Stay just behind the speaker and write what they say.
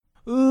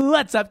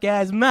What's up,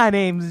 guys? My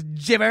name's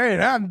Jibber,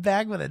 and I'm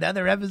back with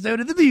another episode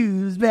of the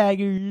Booze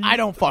Baggers. I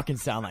don't fucking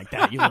sound like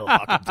that, you little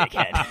fucking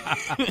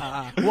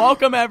dickhead.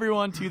 Welcome,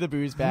 everyone, to the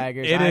Booze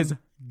Baggers. It is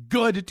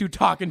good to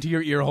talk into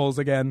your ear holes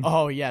again.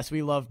 Oh, yes,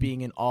 we love being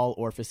in all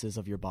orifices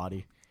of your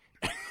body.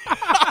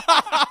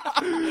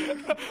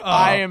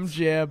 I am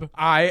Jib.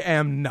 I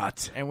am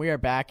Nut. And we are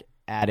back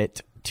at it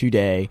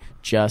today,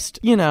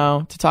 just,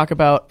 to talk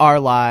about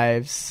our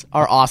lives,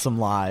 our awesome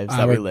lives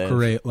that we live.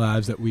 Great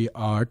lives that we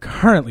are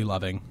currently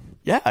loving.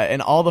 Yeah,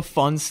 and all the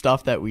fun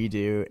stuff that we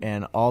do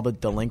and all the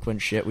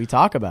delinquent shit we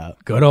talk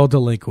about. Good old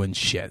delinquent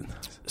shit.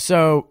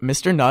 So,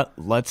 Mr. Nut,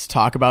 let's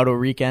talk about a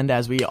weekend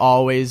as we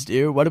always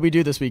do. What did we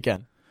do this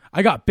weekend?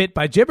 I got bit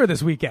by Jibber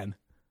this weekend.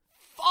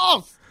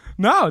 False!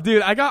 No,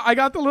 dude, I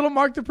got the little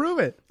mark to prove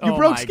it. You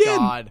broke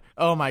skin.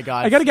 Oh my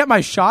god! I got to get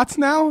my shots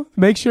now.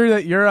 Make sure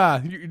that you're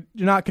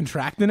not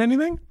contracting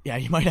anything. Yeah,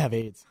 you might have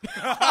AIDS.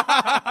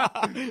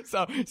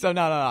 So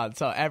no.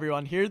 So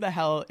everyone, here the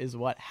hell is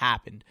what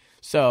happened.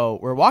 So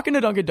we're walking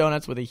to Dunkin'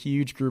 Donuts with a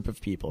huge group of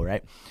people,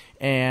 right?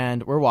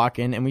 And we're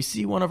walking, and we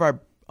see one of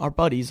our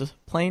buddies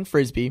playing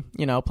frisbee,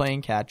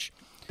 playing catch.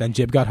 Then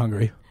Jib got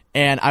hungry.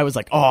 And I was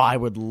like, oh, I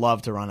would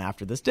love to run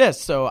after this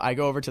disc. So I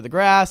go over to the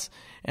grass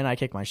and I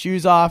kick my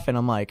shoes off and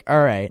I'm like,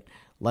 all right,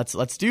 let's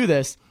do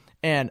this.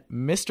 And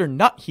Mr.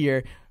 Nut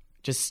here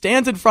just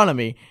stands in front of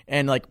me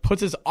and like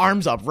puts his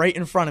arms up right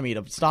in front of me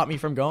to stop me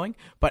from going.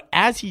 But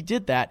as he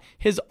did that,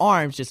 his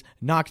arms just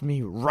knocked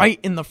me right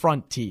in the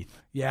front teeth.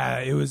 Yeah,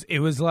 it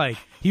was like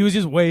he was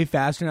just way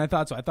faster than I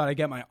thought. So I thought I'd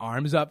get my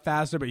arms up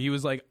faster, but he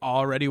was like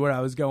already where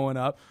I was going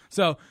up.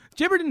 So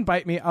Jibber didn't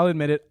bite me. I'll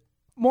admit it.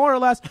 More or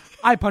less,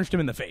 I punched him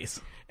in the face.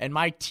 And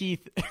my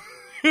teeth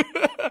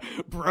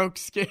broke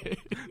skin.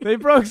 They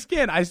broke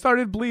skin. I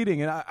started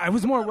bleeding, and I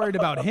was more worried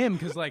about him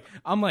because,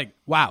 I'm like,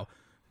 wow,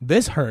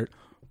 this hurt,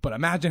 but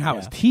imagine how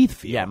his teeth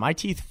feel. Yeah, my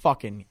teeth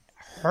fucking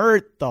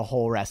hurt the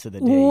whole rest of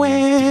the day,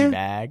 you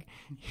D-bag.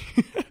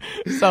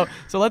 So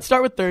let's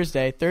start with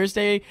Thursday.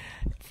 Thursday,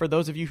 for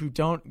those of you who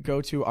don't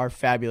go to our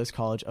fabulous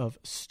College of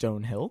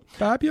Stonehill.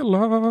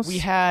 Fabulous. We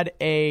had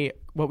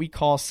what we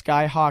call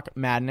Skyhawk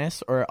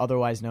Madness, or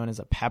otherwise known as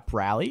a pep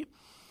rally,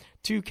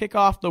 to kick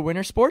off the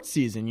winter sports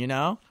season,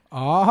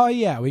 Oh,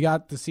 yeah. We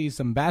got to see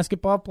some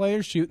basketball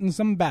players shooting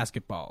some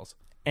basketballs.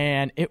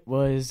 And it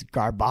was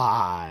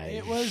garbage.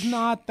 It was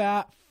not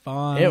that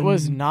fun. It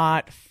was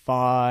not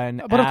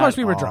fun. But of course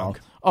we were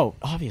drunk. Oh,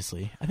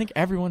 obviously. I think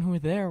everyone who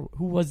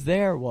was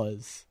there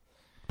was.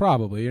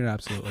 Probably. You're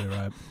absolutely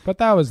right. But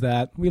that was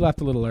that. We left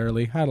a little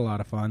early. Had a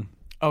lot of fun.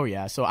 Oh,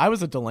 yeah. So I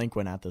was a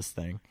delinquent at this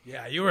thing.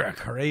 Yeah, you were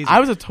crazy. I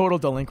was a total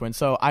delinquent.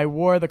 So I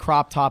wore the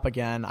crop top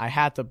again. I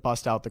had to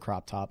bust out the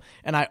crop top.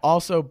 And I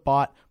also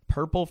bought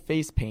purple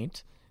face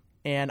paint,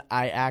 and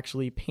I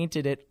actually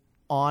painted it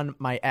on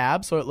my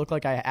abs, so it looked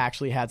like I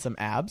actually had some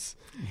abs.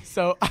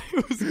 So I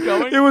was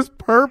going... It was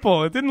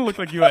purple. It didn't look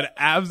like you had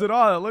abs at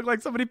all. It looked like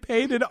somebody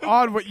painted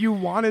on what you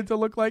wanted to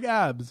look like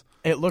abs.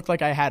 It looked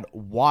like I had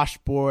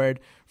washboard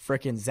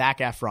freaking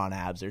Zac Efron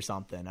abs or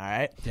something, all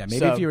right? Yeah,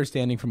 maybe if you were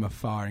standing from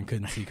afar and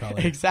couldn't see color.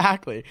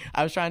 Exactly.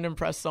 I was trying to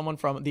impress someone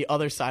from the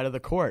other side of the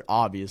court,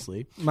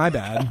 obviously. My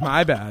bad.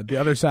 The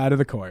other side of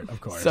the court,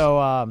 of course.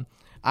 So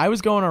I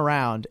was going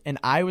around, and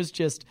I was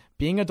just,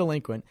 being a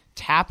delinquent,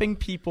 tapping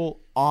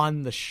people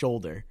on the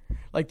shoulder.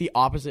 Like the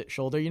opposite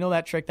shoulder. You know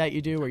that trick that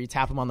you do where you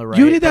tap them on the right?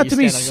 You did that to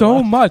me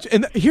so much.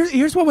 And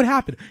here's what would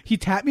happen.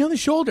 He'd tap me on the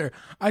shoulder.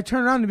 I'd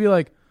turn around and be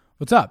like,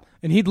 what's up?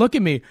 And he'd look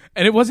at me,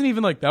 and it wasn't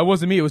even like, that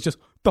wasn't me. It was just,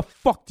 the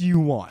fuck do you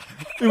want?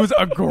 It was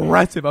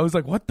aggressive. I was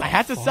like, what the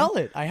fuck? to sell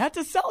it. I had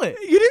to sell it.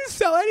 You didn't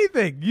sell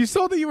anything. You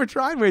sold that you were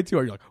trying way too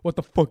hard. You're like, what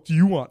the fuck do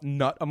you want,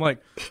 nut? I'm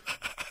like,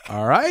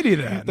 all righty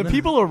then. The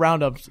people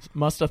around us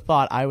must have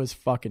thought I was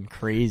fucking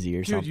crazy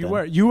or something.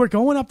 Dude, you were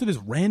going up to this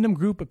random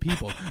group of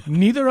people.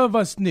 Neither of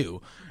us knew.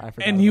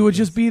 And you would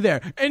just be there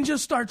and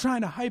just start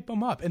trying to hype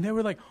them up. And they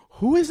were like,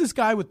 who is this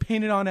guy with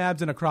painted on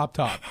abs and a crop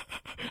top?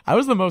 I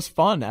was the most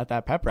fun at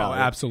that pep rally.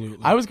 Oh, absolutely.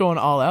 I was going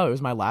all out. It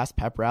was my last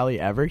pep rally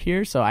ever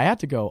here, so I had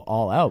to go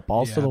all out,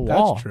 balls to the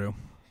wall. That's true.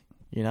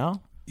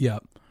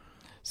 Yep.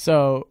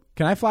 So...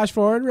 Can I flash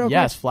forward real quick?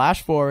 Yes,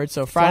 flash forward.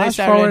 So Friday,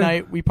 Saturday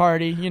night, we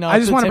party. I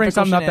just want to bring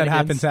something up that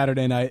happened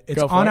Saturday night.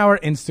 It's on our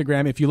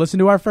Instagram. If you listen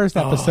to our first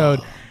episode,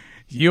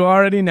 you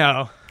already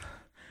know.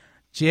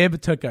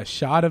 Jib took a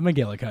shot of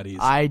McGillicuddy's.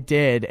 I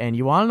did. And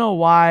you want to know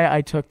why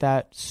I took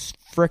that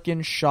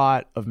frickin'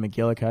 shot of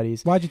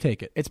McGillicuddy's? Why'd you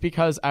take it? It's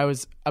because I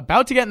was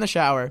about to get in the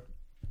shower.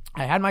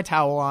 I had my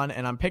towel on,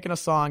 and I'm picking a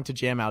song to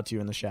jam out to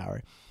in the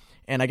shower.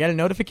 And I get a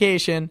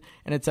notification,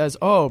 and it says,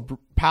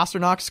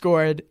 Pasternak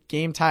scored,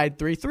 game tied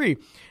 3-3.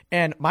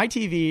 And my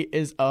TV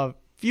is a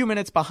few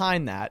minutes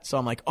behind that. So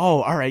I'm like,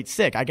 all right,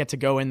 sick. I get to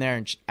go in there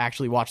and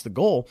actually watch the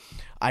goal.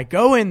 I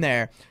go in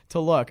there to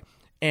look,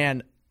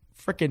 and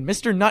freaking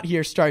Mr. Nut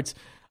here starts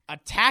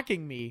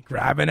attacking me.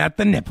 Grabbing at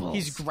the nipples.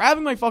 He's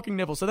grabbing my fucking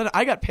nipples. So then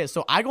I got pissed.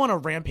 So I go on a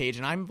rampage,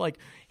 and I'm like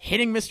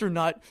hitting Mr.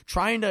 Nut,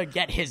 trying to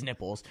get his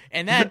nipples.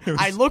 And then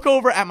I look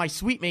over at my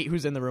sweet mate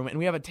who's in the room, and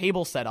we have a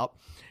table set up.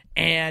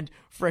 And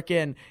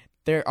frickin'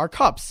 there are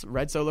cups,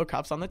 red Solo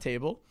cups on the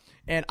table.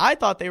 And I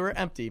thought they were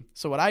empty.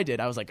 So what I did,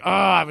 I was like,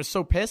 I was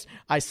so pissed.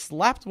 I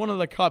slapped one of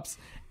the cups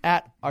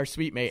at our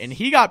suite mate, and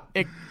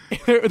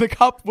the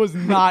cup was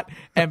not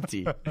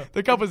empty.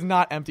 The cup was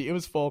not empty. It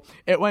was full.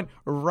 It went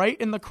right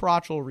in the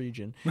crotchal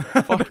region. The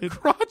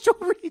crotchal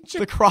region.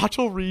 The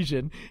crotchal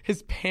region.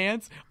 His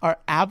pants are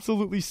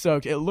absolutely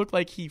soaked. It looked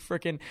like he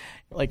freaking,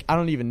 like, I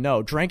don't even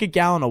know, drank a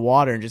gallon of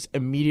water and just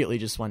immediately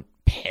just went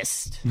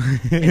pissed.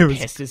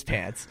 Pissed his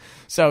pants.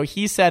 So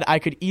he said I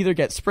could either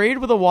get sprayed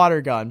with a water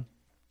gun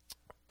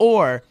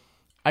or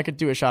I could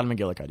do a shot of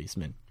McGillicuddy's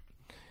mint.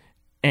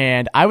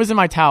 And I was in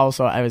my towel,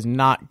 so I was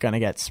not going to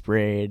get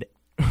sprayed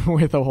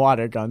with a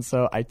water gun.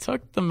 So I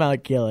took the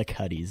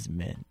McGillicuddy's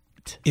mint.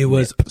 It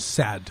was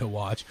sad to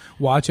watch.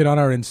 Watch it on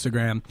our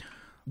Instagram.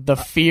 The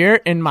fear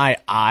in my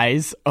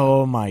eyes.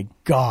 Oh, my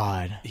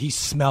God. He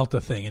smelt a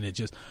thing, and it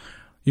just...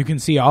 You can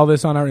see all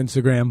this on our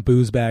Instagram,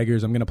 Booze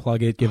Baggers. I'm going to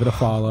plug it. Give it a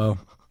follow.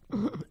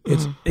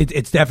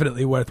 It's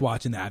definitely worth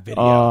watching that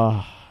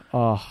video.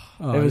 It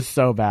was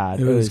so bad.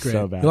 It was great.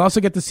 so bad. You'll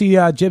also get to see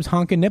Jib's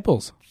honking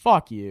nipples.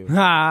 Fuck you.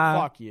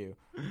 Fuck you.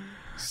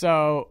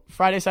 So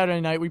Friday, Saturday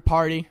night, we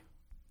party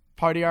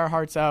our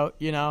hearts out,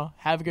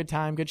 have a good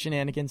time, good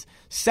shenanigans.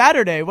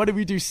 Saturday, what did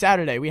we do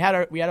Saturday? We had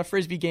a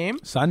Frisbee game.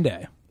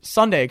 Sunday,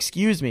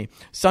 excuse me.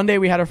 Sunday,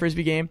 we had a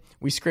Frisbee game.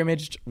 We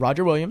scrimmaged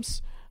Roger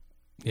Williams.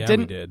 Yeah,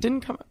 we did.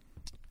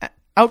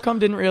 Outcome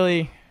didn't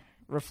really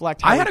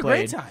reflect how I we had a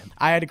played. great time.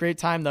 I had a great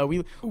time, though.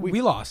 We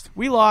lost.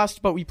 We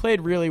lost, but we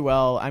played really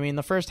well. I mean,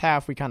 the first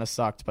half we kind of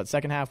sucked, but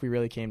second half we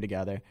really came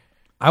together.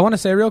 I want to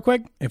say real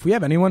quick, if we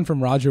have anyone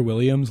from Roger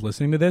Williams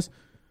listening to this,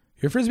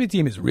 your Frisbee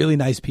team is really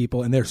nice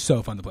people, and they're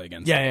so fun to play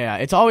against. Yeah.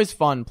 It's always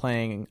fun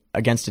playing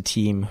against a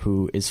team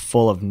who is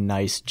full of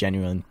nice,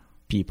 genuine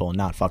people,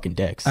 not fucking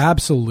dicks.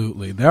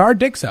 Absolutely. There are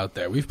dicks out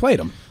there. We've played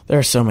them. There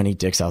are so many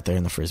dicks out there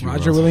in the Frisbee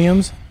Roger world.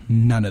 Williams,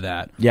 none of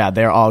that. Yeah,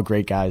 they're all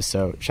great guys,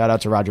 so shout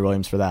out to Roger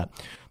Williams for that.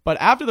 But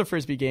after the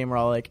Frisbee game, we're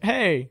all like,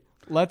 hey,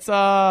 let's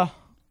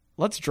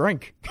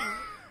drink.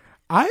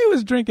 I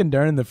was drinking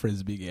during the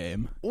Frisbee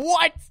game.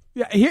 What?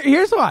 Yeah,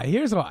 here's why.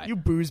 You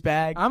booze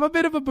bag. I'm a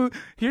bit of a boo.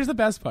 Here's the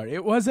best part.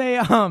 It was a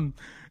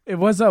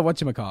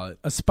whatchamacallit,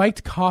 a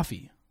spiked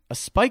coffee. A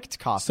spiked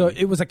coffee. So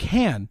it was a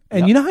can.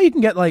 And you know how you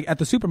can get, like, at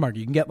the supermarket,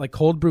 you can get, like,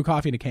 cold brew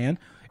coffee in a can?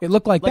 It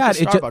looked like that.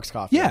 The Starbucks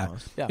coffee. Yeah,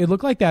 almost. Yeah. It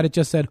looked like that. It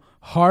just said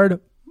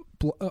hard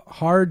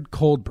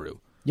cold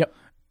brew. Yep.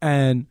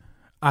 And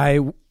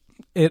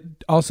it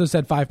also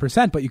said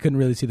 5%, but you couldn't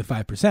really see the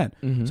 5%.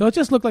 Mm-hmm. So it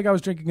just looked like I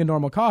was drinking a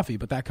normal coffee,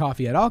 but that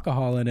coffee had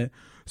alcohol in it.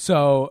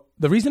 So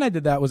the reason I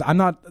did that was I'm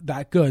not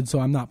that good, so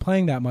I'm not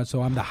playing that much.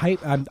 So I'm the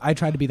hype. I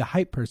try to be the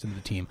hype person of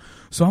the team.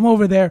 So I'm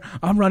over there.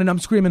 I'm running. I'm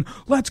screaming,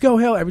 "Let's go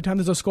Hill!" Every time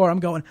there's a score, I'm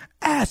going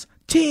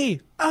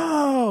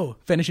STO.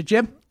 Finish it,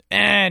 Jib.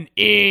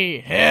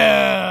 NE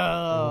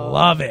Hill.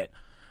 Love it.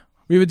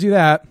 We would do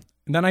that.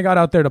 And then I got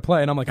out there to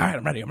play, and I'm like, all right,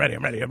 I'm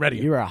ready.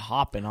 You were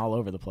hopping all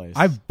over the place.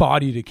 I've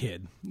bodied a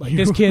kid. Like,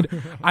 this kid,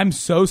 I'm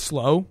so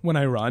slow when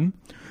I run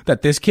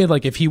that this kid,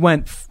 like, if he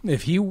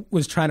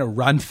was trying to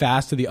run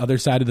fast to the other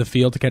side of the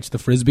field to catch the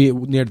Frisbee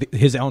near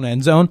his own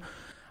end zone,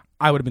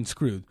 I would have been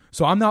screwed.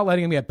 So I'm not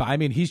letting him get by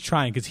me, and he's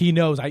trying because he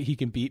knows he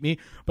can beat me,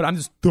 but I'm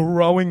just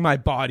throwing my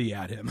body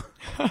at him.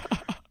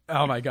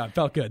 Oh, my God.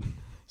 Felt good.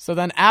 So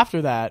then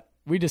after that,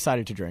 we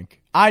decided to drink.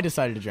 I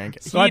decided to drink.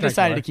 So he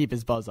decided to keep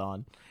his buzz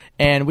on.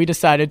 And we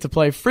decided to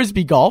play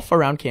Frisbee golf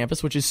around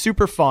campus, which is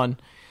super fun.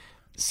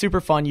 Super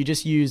fun. You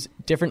just use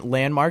different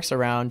landmarks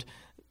around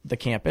the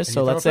campus.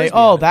 So let's say,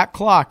 that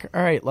clock.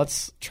 All right,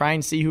 let's try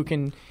and see who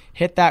can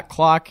hit that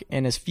clock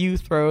in as few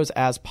throws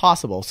as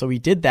possible. So we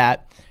did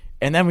that.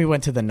 And then we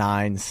went to the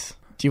nines.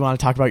 Do you want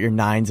to talk about your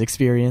nines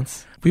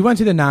experience? We went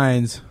to the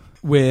nines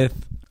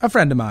with a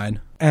friend of mine,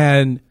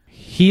 and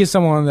he is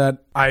someone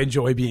that I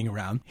enjoy being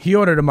around. He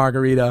ordered a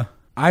margarita.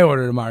 I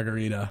ordered a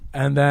margarita.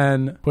 And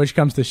then push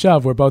comes to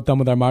shove. We're both done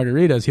with our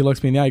margaritas. He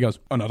looks me in the eye. He goes,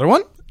 "Another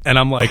one?" And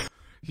I'm like,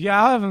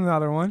 "Yeah, I'll have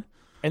another one."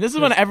 And this is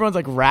when everyone's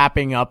like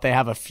wrapping up. They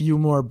have a few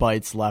more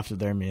bites left of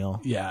their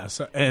meal. Yeah.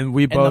 So, and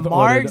we both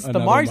ordered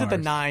another margs at the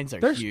nines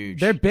are huge.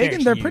 They're big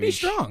and they're huge. pretty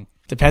strong.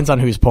 Depends on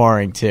who's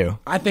pouring too.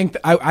 I think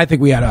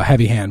we had a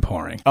heavy hand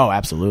pouring. Oh,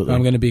 absolutely.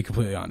 I'm going to be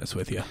completely honest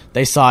with you.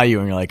 They saw you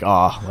and you're like,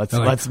 "Oh,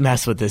 let's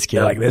mess with this kid."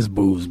 They're like, "This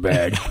booze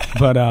bag."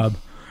 But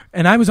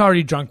and I was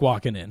already drunk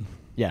walking in.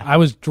 Yeah. I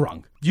was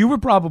drunk. You were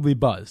probably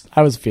buzzed.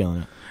 I was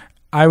feeling it.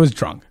 I was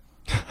drunk.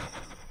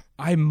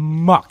 I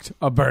mucked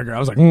a burger. I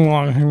was like,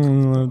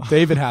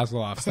 David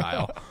Hasselhoff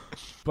style.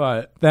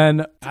 But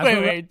then...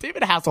 Wait.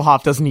 David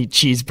Hasselhoff doesn't eat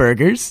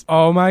cheeseburgers.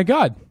 Oh, my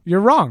God. You're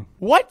wrong.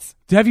 What?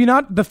 Have you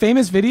not... The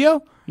famous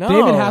video? No.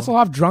 David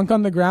Hasselhoff drunk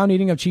on the ground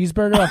eating a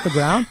cheeseburger off the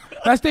ground?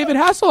 That's David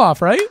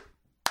Hasselhoff, right?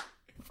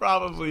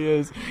 Probably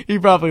is. He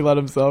probably let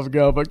himself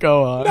go, but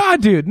go on. Nah,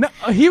 dude. No,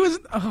 he was...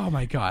 Oh,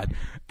 my God.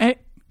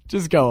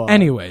 Just go on.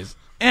 Anyways.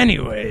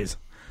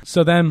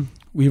 So then...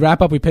 We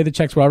wrap up. We pay the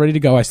checks. We're all ready to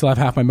go. I still have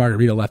half my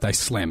margarita left. I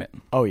slam it.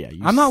 Oh, yeah.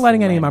 I'm not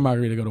letting any of my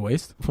margarita go to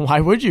waste.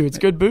 Why would you? It's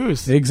good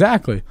booze.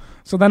 Exactly.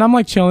 So then I'm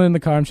like chilling in the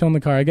car.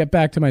 I get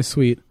back to my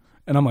suite,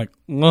 and I'm like,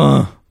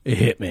 ugh. It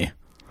hit me.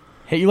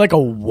 Hit you like a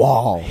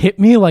wall. Hit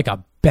me like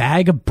a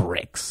bag of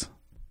bricks.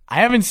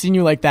 I haven't seen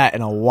you like that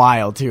in a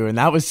while, too, and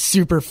that was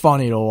super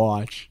funny to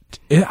watch.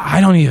 I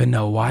don't even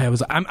know why I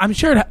was. I'm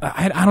sure.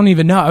 I don't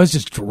even know. I was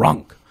just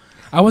drunk.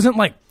 I wasn't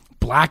like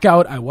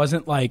blackout. I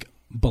wasn't like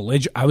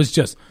belligerent. I was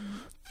just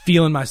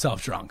feeling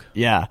myself drunk.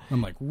 Yeah.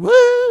 I'm like,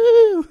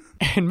 woo!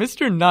 And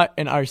Mr. Nut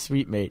and our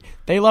sweet mate,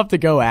 they love to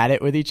go at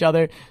it with each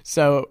other.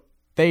 So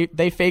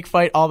they fake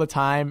fight all the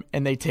time,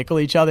 and they tickle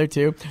each other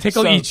too.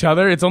 Tickle each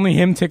other? It's only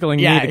him tickling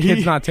me. The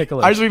kid's not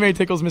tickling. Our sweet mate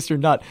tickles Mr.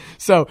 Nut.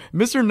 So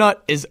Mr.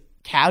 Nut is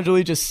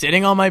casually just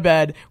sitting on my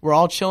bed. We're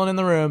all chilling in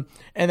the room,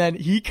 and then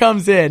he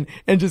comes in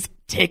and just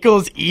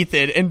tickles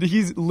Ethan, and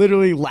he's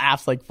literally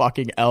laughs like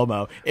fucking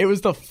Elmo. It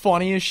was the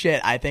funniest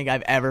shit I think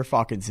I've ever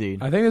fucking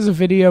seen. I think there's a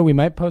video. We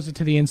might post it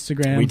to the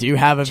Instagram. We do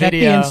have a Check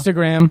video. the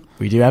Instagram.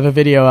 We do have a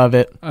video of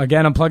it.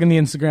 Again, I'm plugging the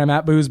Instagram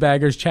at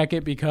Boozebaggers. Check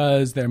it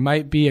because there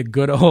might be a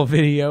good old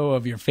video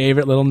of your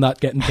favorite little nut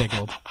getting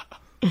tickled.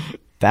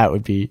 That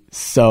would be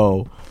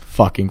so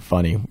fucking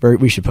funny.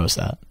 We should post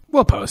that.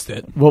 We'll post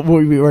it.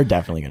 We're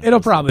definitely going to. It'll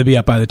probably be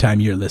up by the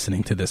time you're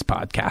listening to this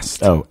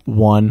podcast. Oh,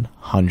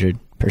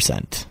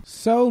 100%.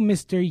 So,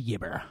 Mr.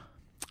 Yibber.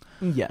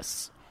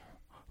 Yes.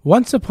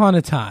 Once upon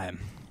a time,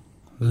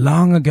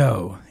 long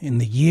ago, in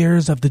the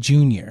years of the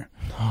junior,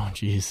 Oh,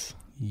 jeez.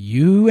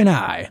 you and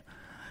I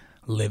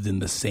lived in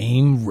the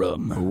same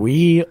room.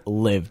 We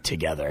lived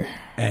together.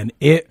 And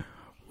it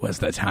was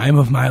the time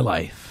of my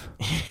life.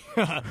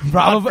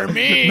 Not for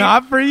me.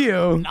 Not for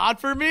you. Not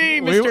for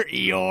me, Mr.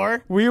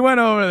 Eeyore. We went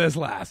over this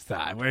last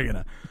time.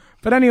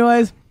 But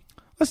anyways,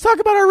 let's talk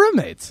about our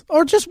roommates.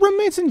 Or just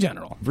roommates in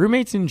general.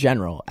 Roommates in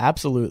general,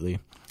 absolutely.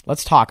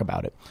 Let's talk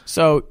about it.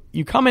 So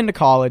you come into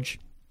college.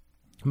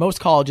 Most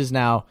colleges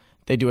now,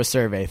 they do a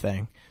survey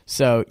thing.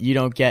 So you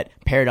don't get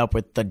paired up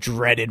with the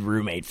dreaded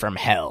roommate from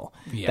hell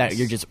that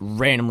you're just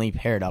randomly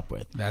paired up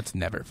with. That's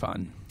never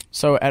fun.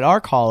 So at our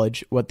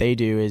college, what they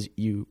do is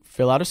you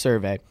fill out a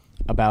survey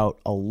about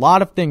a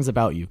lot of things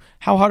about you.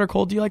 How hot or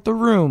cold do you like the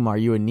room? Are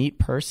you a neat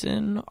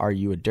person? Are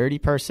you a dirty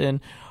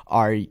person?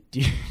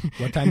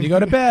 What time do you go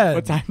to bed?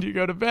 What time do you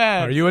go to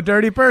bed? Are you a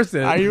dirty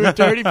person? Are you a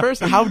dirty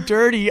person? How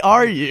dirty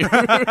are you?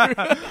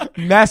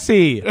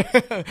 Messy.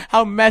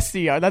 How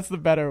messy are? That's the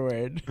better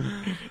word.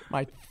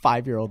 My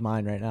 5-year-old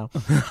mind right now.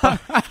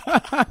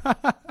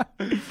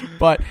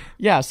 But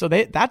yeah, so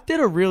that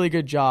did a really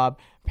good job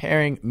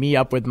pairing me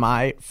up with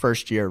my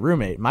first year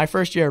roommate. My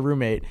first year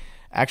roommate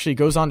actually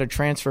goes on to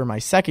transfer my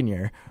second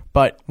year,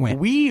 but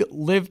we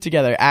lived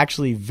together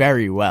actually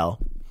very well.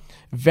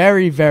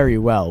 Very, very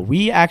well.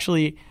 We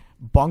actually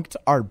bunked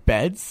our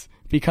beds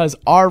because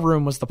our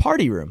room was the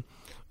party room.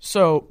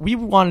 So we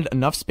wanted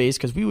enough space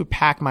because we would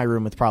pack my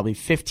room with probably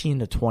 15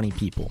 to 20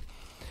 people.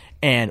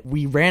 And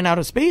we ran out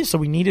of space, so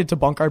we needed to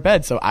bunk our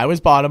beds. So I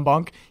was bottom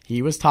bunk.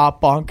 He was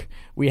top bunk.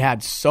 We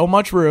had so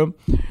much room.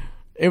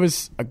 It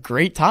was a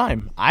great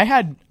time.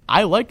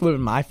 I liked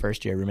living my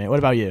first year roommate. What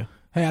about you?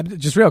 Hey,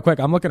 just real quick,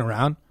 I'm looking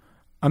around.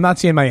 I'm not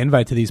seeing my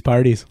invite to these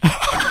parties.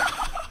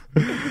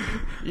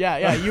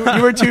 Yeah. You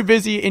were too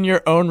busy in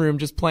your own room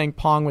just playing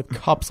Pong with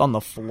cups on the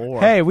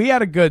floor. Hey, we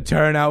had a good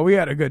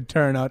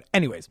turnout.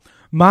 Anyways,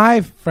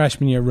 my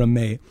freshman year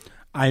roommate,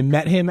 I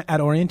met him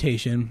at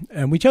orientation,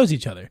 and we chose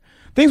each other.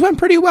 Things went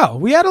pretty well.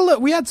 We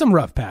had some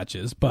rough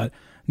patches, but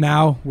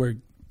now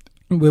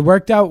we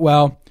worked out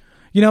well.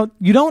 You know,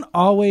 you don't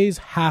always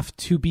have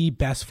to be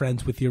best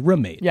friends with your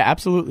roommate. Yeah,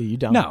 absolutely. You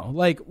don't. No,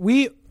 like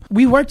we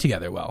worked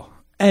together well.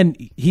 And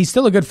he's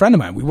still a good friend of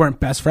mine. We weren't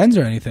best friends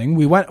or anything.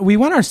 We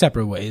went our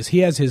separate ways. He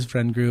has his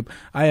friend group.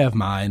 I have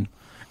mine.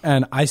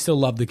 And I still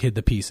love the kid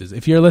to pieces.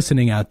 If you're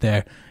listening out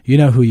there, you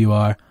know who you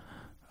are.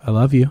 I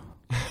love you.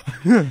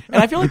 And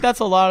I feel like that's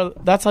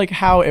like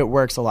how it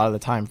works a lot of the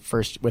time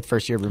with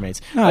first year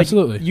roommates. No, like,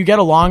 absolutely. You get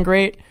along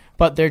great,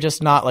 but they're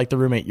just not like the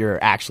roommate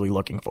you're actually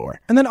looking for.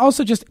 And then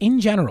also just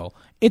in general,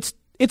 it's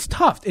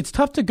tough. It's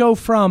tough to go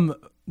from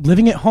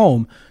living at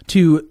home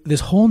to this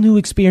whole new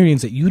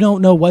experience that you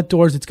don't know what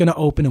doors it's going to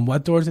open and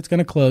what doors it's going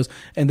to close,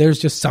 and there's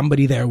just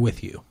somebody there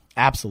with you.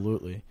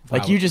 Absolutely. Wow.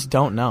 Like you just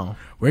don't know.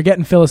 We're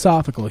getting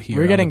philosophical here.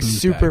 We're getting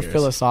super Boozebaggers.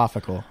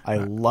 philosophical. I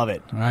love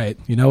it. All right.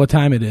 You know what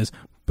time it is.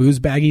 Booze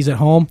baggies at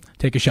home,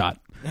 take a shot.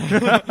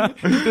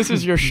 This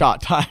is your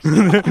shot time.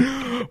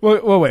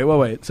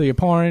 Wait. So you're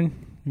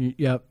pouring.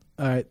 Yep.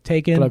 All right.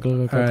 Taken. Glug, glug,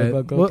 glug, All right.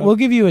 glug, glug, glug. We'll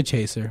give you a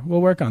chaser.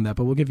 We'll work on that,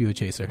 but we'll give you a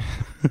chaser.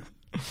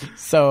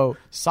 So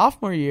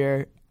sophomore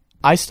year,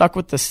 I stuck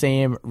with the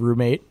same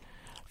roommate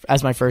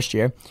as my first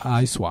year.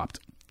 I swapped.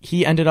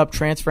 He ended up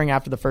transferring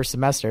after the first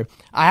semester.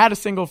 I had a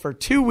single for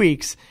 2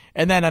 weeks,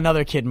 and then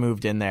another kid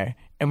moved in there,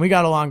 and we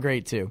got along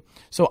great too.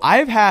 So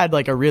I've had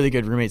like a really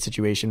good roommate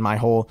situation my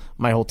whole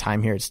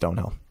time here at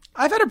Stonehill.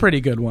 I've had a pretty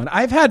good one.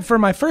 I've had, for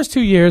my first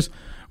 2 years,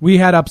 we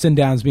had ups and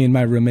downs, me and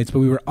my roommates, but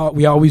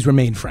we always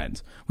remained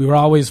friends. We were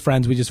always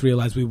friends. We just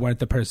realized we weren't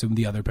the person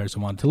the other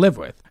person wanted to live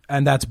with,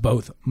 and that's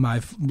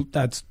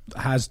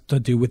has to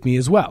do with me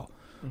as well.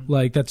 Mm-hmm.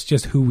 Like that's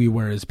just who we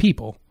were as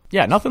people.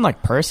 Yeah, nothing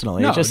like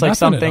personally. No, It's just like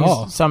some nothing at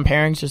all. things, some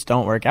pairings just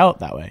don't work out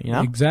that way, you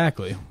know?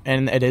 Exactly.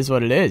 And it is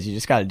what it is. You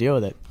just got to deal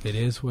with it. It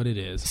is what it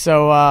is.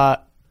 So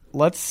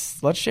let's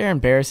share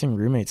embarrassing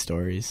roommate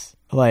stories.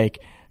 Like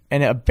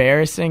an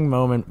embarrassing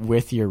moment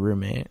with your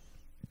roommate.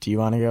 Do you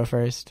want to go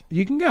first?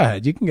 You can go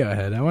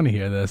ahead. I want to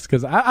hear this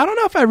because I don't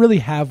know if I really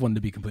have one,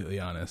 to be completely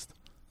honest.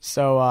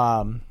 So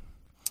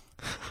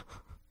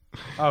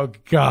Oh,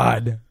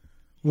 God.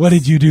 What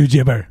did you do,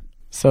 Jibber?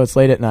 so it's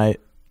late at night.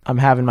 I'm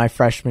having my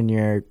freshman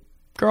year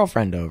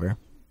girlfriend over.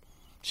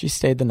 She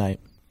stayed the night.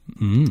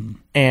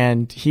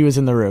 And he was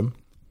in the room.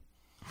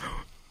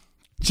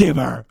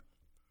 Jibber.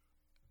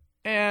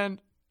 And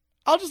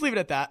I'll just leave it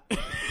at that.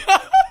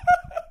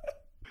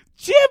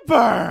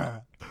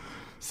 Jibber.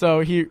 So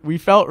we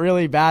felt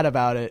really bad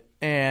about it,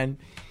 and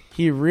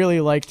he really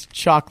liked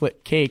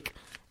chocolate cake.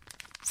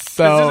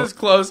 So This is as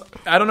close.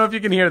 I don't know if you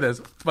can hear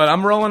this, but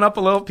I'm rolling up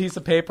a little piece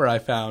of paper I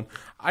found.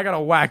 I got to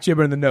whack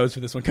Jibber in the nose for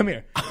this one. Come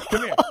here.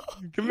 Come here.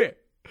 Come here.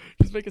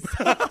 just make a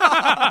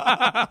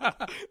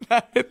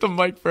that hit the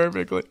mic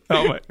perfectly.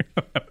 Oh, my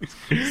God.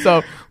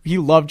 So he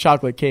loved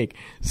chocolate cake.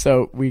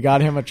 So we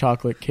got him a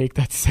chocolate cake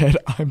that said,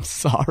 "I'm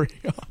sorry"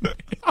 on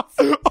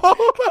it.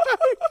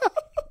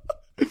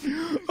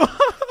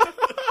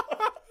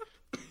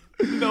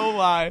 No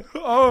lie.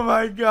 Oh,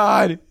 my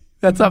God.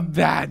 That's a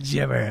bad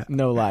Jibber.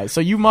 No lie. So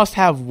you must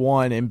have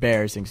one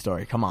embarrassing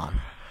story. Come on.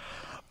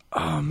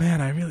 Oh,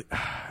 man. I really...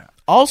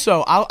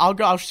 Also,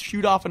 I'll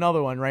shoot off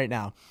another one right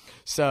now.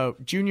 So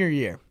junior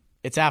year,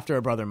 it's after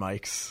a brother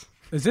Mike's.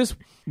 Is this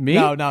me?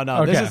 No.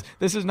 Okay.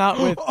 This is not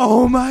with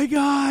Oh, my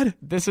God.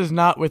 this is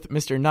not with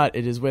Mr. Nutt.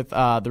 It is with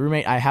the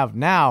roommate I have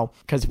now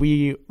because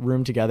we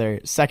roomed together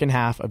second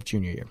half of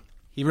junior year.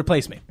 He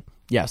replaced me.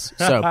 Yes.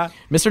 So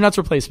Mr. Nutt's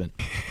replacement.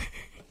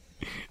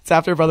 It's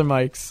after brother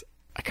Mike's.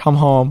 I come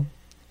home.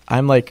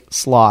 I'm like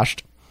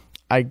sloshed.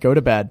 I go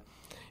to bed,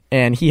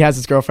 and he has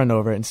his girlfriend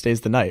over and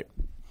stays the night.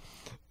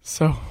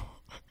 So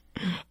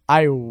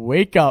I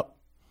wake up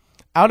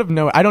out of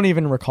nowhere. I don't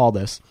even recall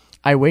this.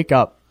 I wake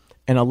up,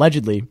 and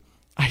allegedly,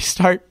 I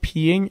start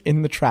peeing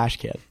in the trash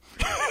can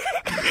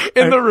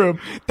in the room.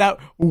 That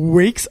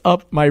wakes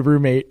up my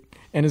roommate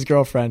and his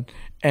girlfriend,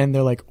 and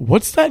they're like,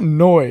 "What's that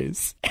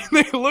noise?"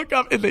 And they look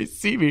up and they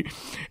see me.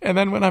 And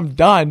then when I'm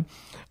done,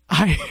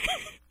 I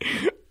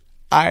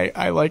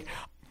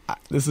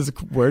this is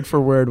word for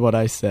word what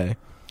I say.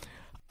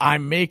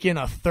 "I'm making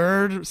a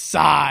third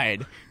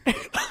side." And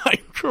I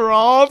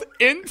crawled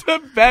into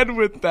bed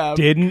with them.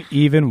 Didn't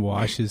even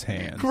wash his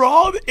hands.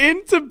 Crawled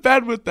into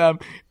bed with them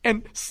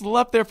and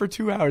slept there for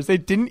 2 hours. They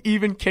didn't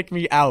even kick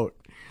me out.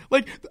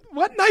 Like,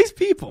 What nice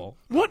people.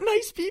 what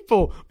nice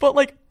people. But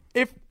like,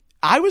 if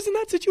I was in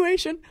that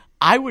situation,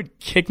 I would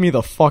kick me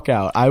the fuck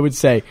out. I would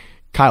say,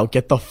 "Kyle,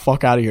 get the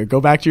fuck out of here. Go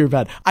back to your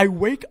bed." I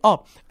wake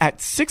up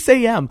at 6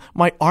 a.m.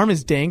 My arm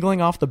is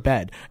dangling off the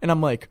bed. And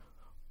I'm like,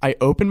 I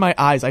open my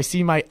eyes. I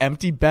see my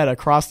empty bed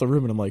across the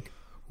room. And I'm like,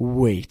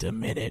 wait a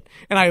minute.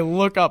 And I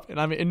look up and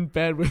I'm in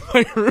bed with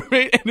my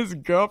roommate and his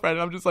girlfriend.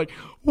 And I'm just like,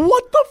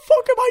 what the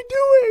fuck am I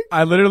doing?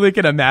 I literally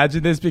can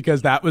imagine this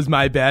because that was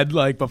my bed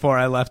like before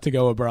I left to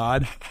go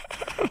abroad.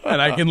 And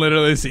I can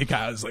literally see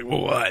Kyle's like,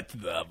 what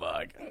the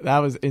fuck? That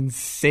was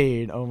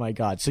insane. Oh my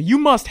God. So you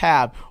must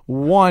have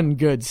one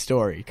good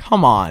story.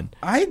 Come on.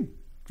 I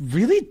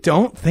really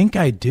don't think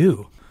I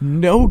do.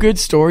 No good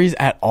stories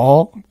at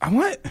all. I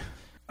want...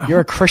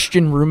 You're a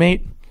Christian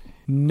roommate.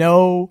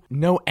 No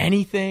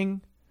anything.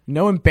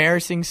 No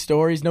embarrassing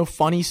stories. No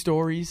funny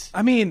stories.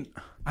 I mean,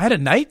 I had a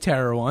night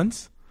terror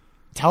once.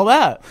 Tell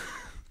that.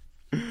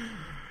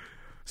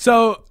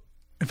 So,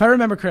 if I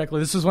remember correctly,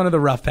 this was one of the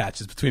rough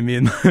patches between me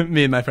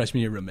and my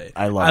freshman year roommate.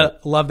 I love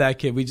it. Love that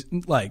kid.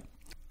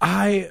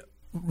 I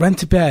went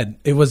to bed.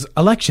 It was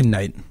election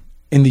night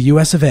in the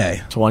US of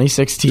A.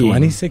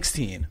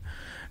 2016.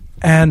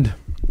 And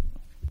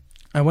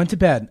I went to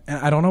bed, and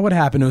I don't know what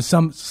happened. It was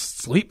some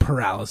sleep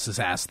paralysis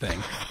ass thing.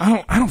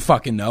 I don't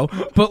fucking know.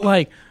 But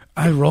like,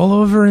 I roll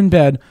over in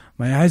bed,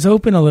 my eyes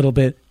open a little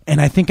bit, and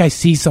I think I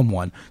see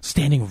someone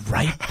standing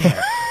right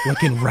there,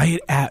 looking right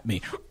at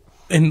me.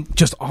 And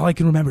just all I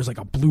can remember is like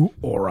a blue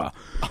aura.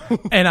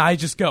 And I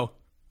just go,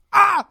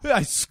 "Ah!"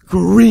 I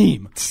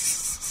scream.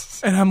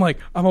 And I'm like,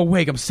 I'm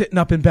awake. I'm sitting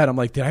up in bed. I'm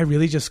like, did I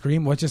really just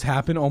scream? What just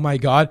happened? Oh my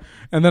God.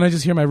 And then I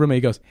just hear my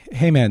roommate goes,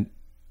 "Hey man,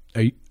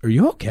 are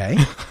you okay?"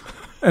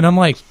 And I'm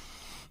like,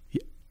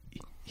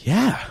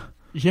 yeah.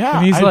 Yeah.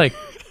 And he's like,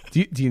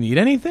 do you need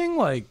anything?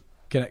 Like,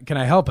 can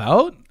I help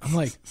out? I'm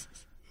like,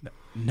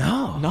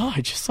 no. No, I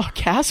just saw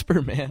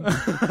Casper, man.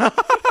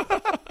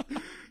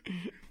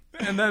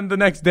 And then the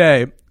next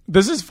day,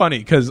 this is funny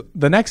because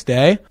the next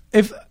day,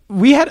 it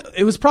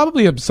was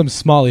probably some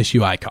small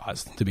issue I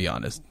caused, to be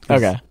honest.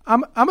 Okay.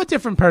 I'm a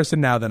different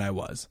person now than I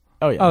was.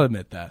 Oh, yeah. I'll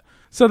admit that.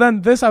 So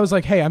then I was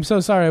like, "Hey, I'm so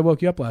sorry I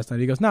woke you up last night."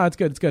 He goes, "No, it's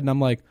good. It's good." And I'm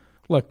like,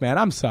 "Look, man,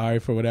 I'm sorry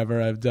for whatever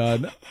I've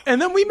done."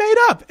 And then we made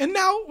up, and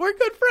now we're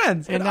good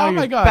friends. And now oh you're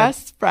my God,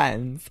 best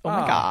friends. Oh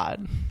my Oh.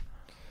 God.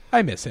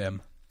 I miss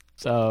him.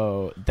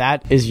 So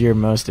that is your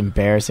most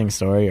embarrassing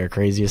story or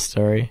craziest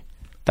story?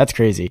 That's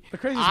crazy. The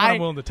craziest one I'm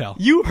willing to tell.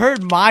 You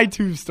heard my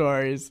 2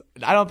 stories.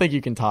 I don't think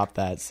you can top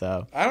that.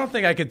 So I don't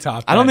think I could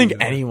top that. I don't think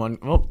either. anyone.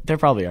 Well, there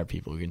probably are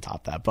people who can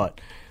top that, but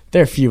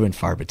they're few and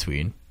far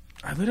between.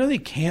 I literally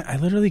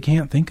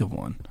can't think of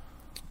one.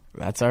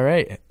 That's all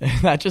right.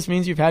 That just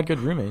means you've had good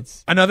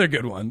roommates. Another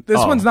good one. This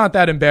one's not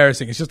that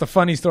embarrassing. It's just a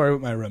funny story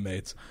with my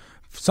roommates.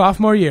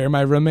 Sophomore year,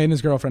 my roommate and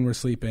his girlfriend were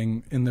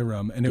sleeping in the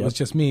room, and it was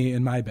just me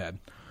in my bed.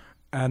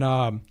 And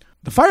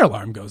the fire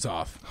alarm goes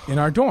off in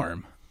our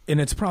dorm,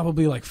 and it's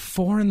probably like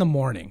 4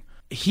 a.m.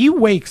 He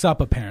wakes up,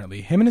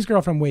 apparently. Him and his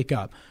girlfriend wake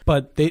up,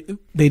 but they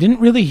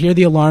didn't really hear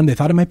the alarm. They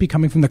thought it might be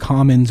coming from the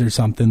commons or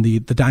something. The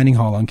dining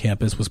hall on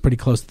campus was pretty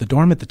close to the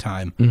dorm at the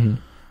time. Mm-hmm.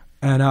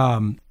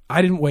 And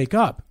I didn't wake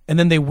up. And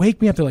then they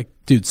wake me up. They're like,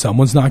 dude,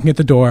 someone's knocking at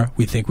the door.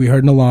 We think we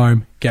heard an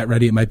alarm. Get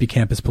ready. It might be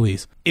campus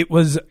police. It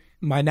was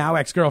my now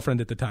ex-girlfriend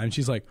at the time.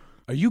 She's like,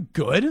 are you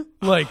good?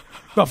 Like,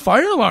 the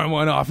fire alarm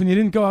went off and you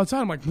didn't go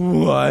outside. I'm like,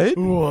 what?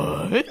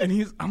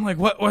 And I'm like,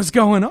 what's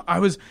going on? I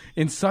was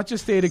in such a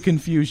state of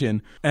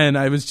confusion, and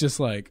I was just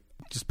like,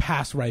 just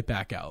passed right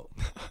back out.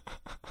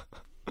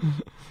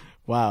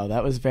 Wow,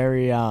 that was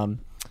very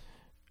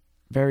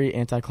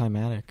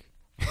anticlimactic.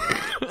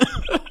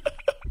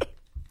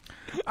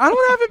 I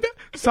don't have it.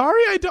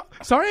 Sorry, I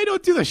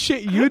don't do the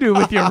shit you do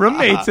with your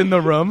roommates in the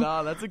room.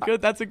 No, that's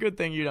a good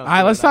thing you don't. All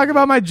right, let's talk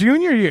about my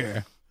junior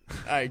year.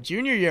 All right,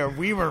 junior year,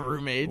 we were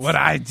roommates. What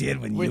I did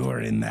when you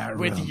were in that room.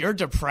 With your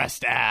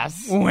depressed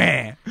ass.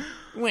 Wah.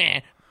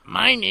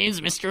 My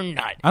name's Mr.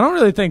 Nut. I don't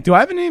really think. Do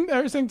I have any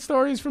embarrassing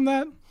stories from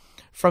that?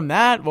 From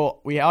that, well,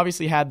 we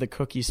obviously had the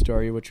cookie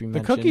story, which we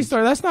mentioned. The cookie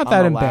story, that's not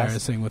that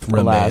embarrassing with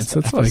roommates.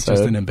 It's like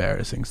just an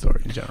embarrassing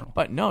story in general.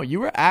 But no,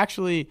 you were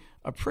actually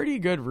a pretty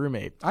good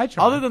roommate. I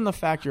tried. Other than the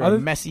fact you're a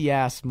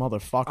messy-ass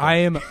motherfucker. I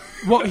am.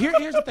 Well,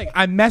 here's the thing.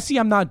 I'm messy.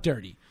 I'm not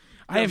dirty.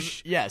 I have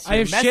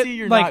messy, shit,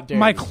 you're like, not dirty.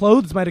 my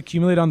clothes might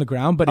accumulate on the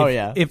ground, but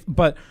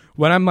but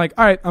when I'm like,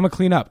 all right, I'm gonna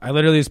clean up, I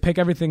literally just pick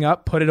everything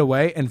up, put it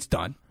away, and it's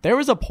done. There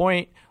was a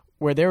point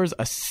where there was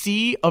a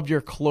sea of your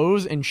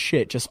clothes and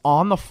shit just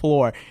on the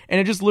floor,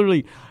 and it just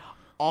literally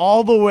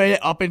all the way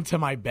up into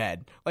my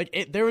bed.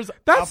 Like there was.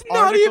 That's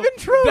not even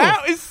true.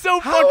 That is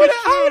so fucking true.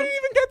 How did it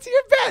even get to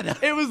your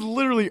bed? It was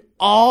literally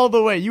all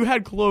the way. You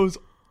had clothes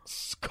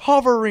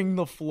covering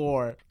the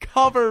floor.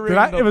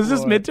 Was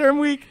this midterm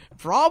week?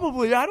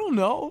 Probably. I don't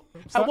know.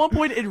 At one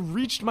point, it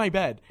reached my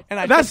bed,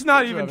 and that's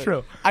not even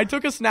true. I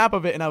took a snap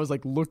of it, and I was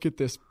like, "Look at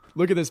this!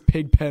 Look at this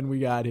pig pen we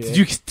got here." Did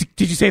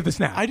you save the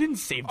snap? I didn't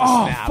save the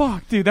snap. Oh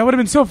fuck, dude, that would have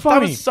been so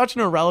funny. That was such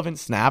an irrelevant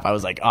snap. I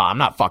was like, "Oh, I'm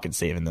not fucking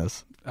saving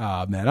this."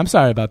 Oh man, I'm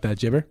sorry about that,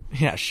 Jibber.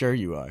 Yeah, sure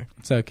you are.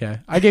 It's okay.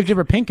 I gave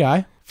Jibber pink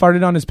eye.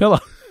 Farted on his pillow.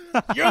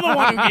 You're the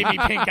one who gave me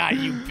pink eye,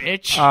 you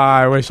bitch.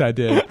 I wish I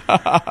did.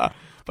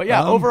 But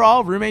yeah,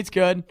 overall, roommates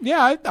good.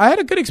 Yeah, I had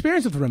a good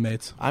experience with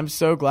roommates. I'm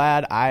so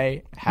glad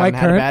I haven't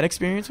had a bad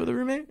experience with a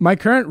roommate. My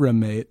current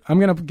roommate, I'm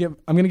gonna give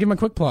him a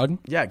quick plug.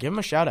 Yeah, give him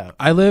a shout out.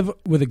 I live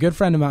with a good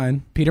friend of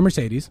mine, Peter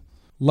Mercedes.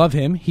 Love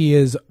him. He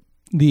is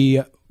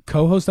the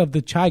co-host of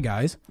the Chai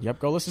Guys. Yep,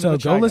 go listen to the Chai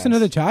Guys. So go listen to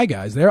the Chai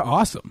Guys. They're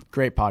awesome.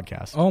 Great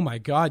podcast. Oh my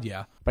God,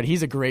 yeah. But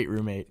he's a great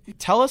roommate.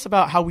 Tell us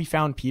about how we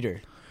found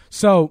Peter.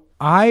 So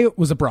I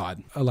was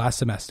abroad last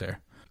semester.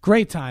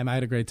 Great time. I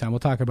had a great time. We'll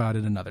talk about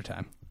it another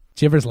time.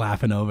 Jibber's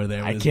laughing over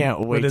there. I can't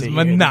wait with to his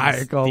hear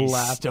maniacal these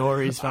laugh.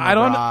 Stories from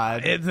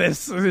abroad.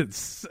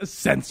 It's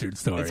censored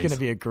stories. It's going to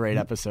be a great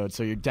episode,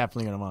 so you're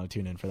definitely going to want to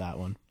tune in for that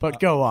one. But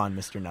go on,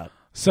 Mr. Nut.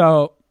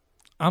 So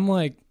I'm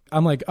like,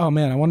 oh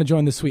man, I want to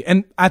join this suite.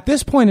 And at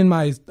this point in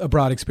my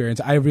abroad experience,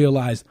 I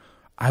realized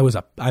I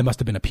must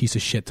have been a piece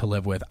of shit to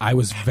live with. I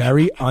was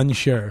very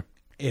unsure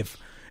if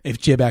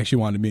Jib actually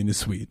wanted me in the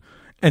suite.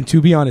 And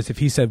to be honest, if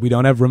he said we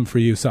don't have room for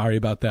you, sorry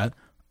about that,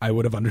 I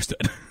would have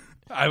understood.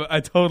 I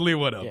totally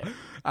would have.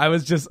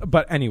 Yeah.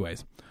 But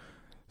anyways.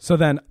 So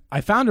then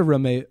I found a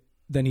roommate,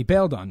 then he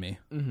bailed on me.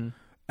 Mm-hmm.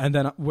 And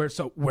then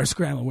we're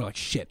scrambling. We're like,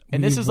 shit.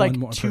 And this is like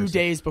 2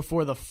 days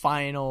before the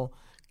final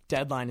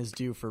deadline is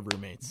due for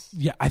roommates.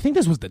 Yeah, I think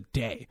this was the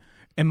day.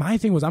 And my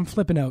thing was I'm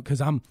flipping out because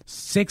I'm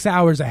 6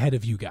 hours ahead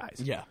of you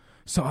guys. Yeah.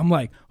 So I'm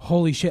like,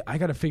 holy shit, I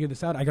got to figure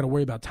this out. I got to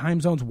worry about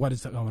time zones. What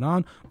is going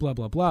on? Blah,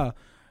 blah, blah.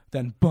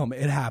 Then boom,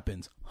 it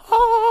happens.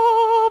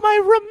 Oh, my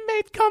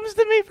roommate comes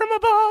to me from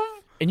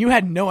above. And you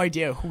had no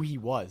idea who he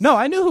was. No,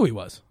 I knew who he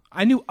was.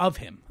 I knew of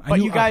him.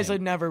 But you guys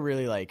had never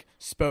really like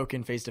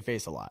spoken face to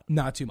face a lot.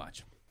 Not too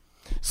much.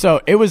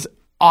 So it was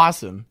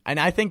awesome. And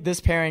I think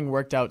this pairing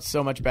worked out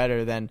so much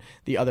better than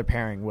the other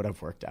pairing would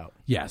have worked out.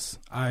 Yes,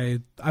 I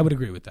would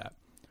agree with that.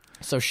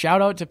 So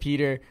shout out to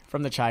Peter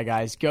from the Chai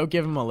Guys. Go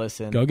give him a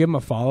listen. Go give him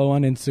a follow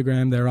on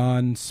Instagram. They're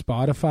on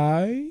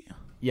Spotify.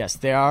 Yes,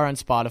 they are on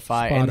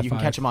Spotify. And you can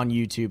catch them on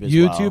YouTube as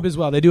well. YouTube as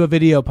well. They do a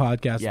video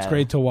podcast. Yeah. It's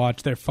great to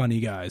watch. They're funny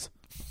guys.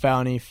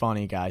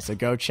 Funny guys. So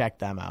go check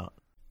them out.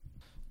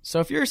 So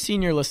if you're a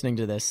senior listening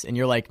to this and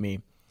you're like me,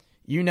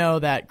 you know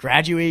that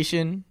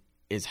graduation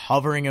is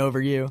hovering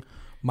over you.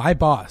 My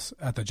boss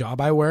at the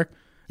job I work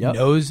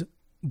knows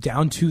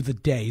down to the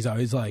day. He's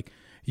always like,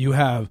 you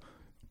have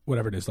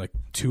whatever it is, like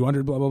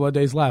 200 blah, blah, blah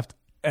days left.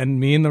 And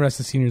me and the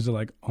rest of the seniors are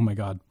like, oh my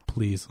God,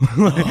 please.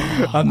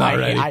 I'm not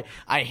ready.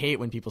 I hate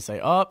when people say,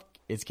 "Oh,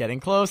 it's getting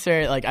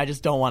closer." Like, I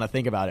just don't want to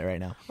think about it right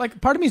now. Like,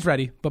 part of me's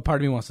ready, but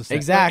part of me wants to stay.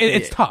 Exactly.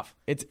 It's tough.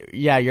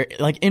 You're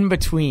like in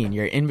between.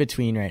 You're in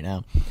between right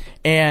now.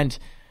 And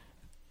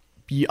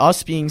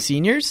us being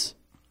seniors,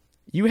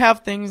 you have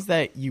things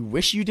that you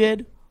wish you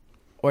did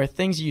or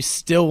things you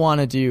still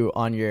want to do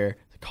on your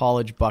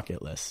college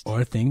bucket list.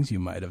 Or things you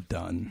might have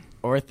done.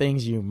 Or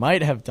things you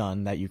might have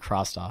done that you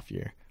crossed off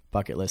your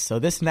bucket list. So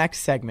this next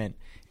segment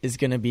is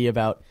going to be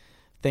about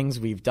things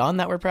we've done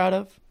that we're proud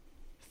of,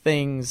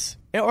 things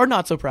or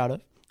not so proud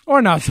of.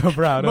 Or not so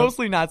proud of.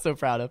 Mostly not so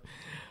proud of.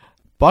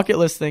 Bucket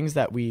list things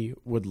that we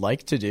would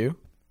like to do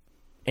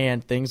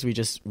and things we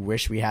just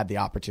wish we had the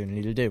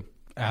opportunity to do.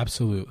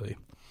 Absolutely.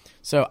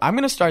 So I'm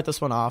going to start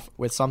this one off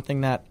with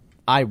something that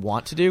I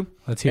want to do.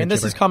 Let's hear it, and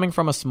this Chipper. is coming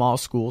from a small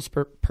school's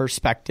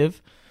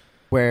perspective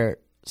where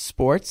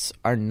sports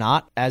are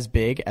not as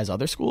big as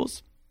other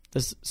schools.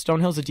 This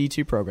Stonehill's a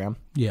D2 program.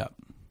 Yeah.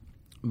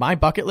 My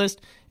bucket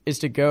list is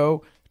to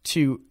go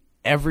to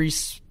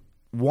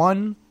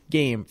one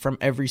game from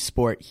every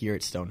sport here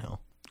at Stonehill.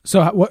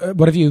 So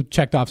what have you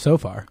checked off so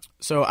far?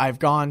 So I've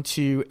gone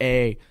to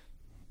a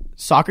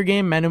soccer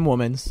game, men and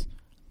women's.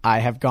 I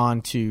have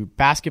gone to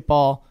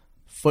basketball,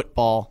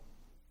 football,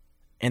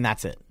 and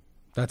that's it.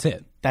 That's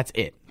it. That's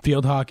it.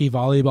 Field hockey,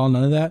 volleyball,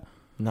 none of that?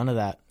 None of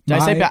that. Did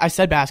I say I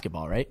said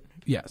basketball, right?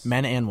 Yes.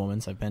 Men and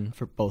women's. I've been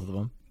for both of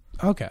them.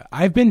 Okay.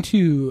 I've been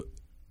to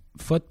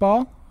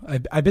football.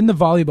 I've been to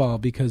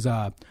volleyball because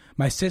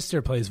my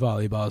sister plays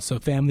volleyball. So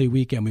family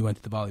weekend, we went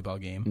to the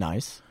volleyball game.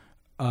 Nice.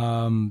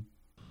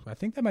 I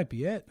think that might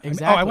be it.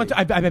 Exactly.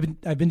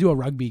 I've been to a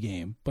rugby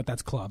game, but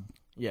that's club.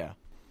 Yeah.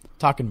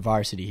 Talking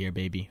varsity here,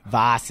 baby.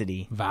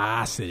 Varsity.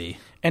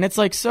 And it's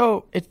like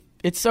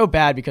it's so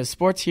bad because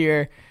sports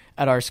here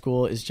at our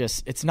school is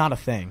just it's not a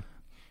thing.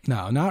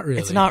 No, not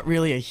really. It's not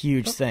really a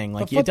huge thing.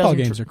 Like football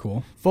games are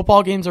cool.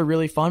 Football games are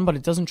really fun, but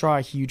it doesn't draw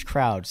a huge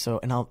crowd. So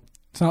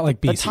it's not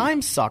like BC. The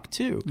times suck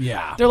too.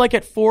 Yeah. They're like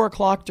at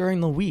 4:00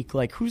 during the week.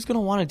 Like who's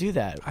gonna want to do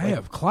that? I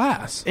have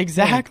class.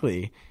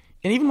 Exactly.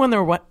 And even when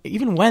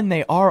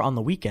they are on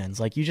the weekends,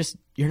 like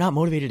you're not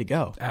motivated to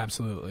go.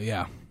 Absolutely,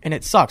 yeah. And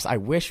it sucks. I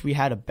wish we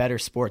had a better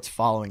sports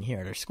following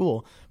here at our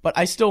school, but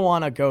I still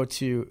want to go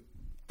to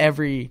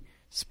every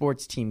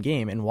sports team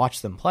game and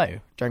watch them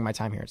play during my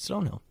time here at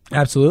Stonehill.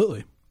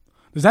 Absolutely.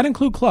 Does that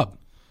include club?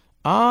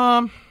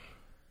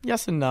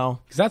 Yes and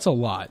no. Because that's a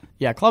lot.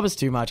 Yeah, club is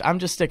too much. I'm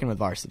just sticking with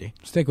varsity.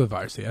 Stick with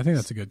varsity. I think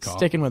that's a good call.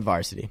 Sticking with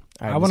varsity.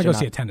 All right, I want to go Mr.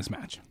 see a tennis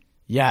match.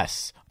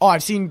 Yes. Oh,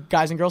 I've seen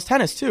guys and girls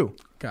tennis too.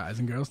 Guys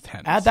and girls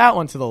tennis. Add that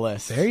one to the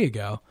list. There you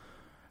go.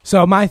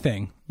 So my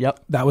thing.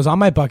 Yep. That was on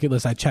my bucket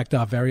list. I checked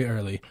off very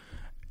early.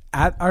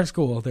 At our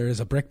school, there is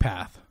a brick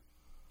path,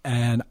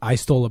 and I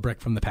stole a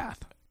brick from the path.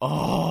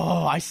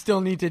 Oh, I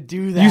still need to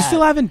do that. You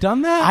still haven't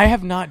done that? I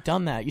have not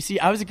done that. You see,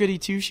 I was a goody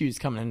two-shoes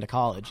coming into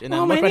college. And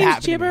then my look what name's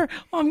happened to me. Jibber.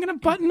 Oh, I'm going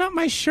to button up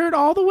my shirt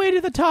all the way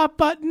to the top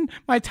button.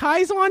 My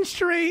tie's on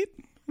straight.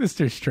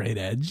 Mr. Straight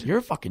Edge. You're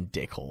a fucking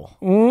dickhole.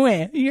 Oh,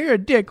 you're a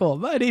dickhole.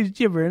 My name's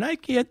Jibber, and I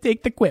can't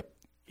take the quip.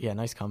 Yeah,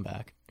 nice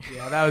comeback.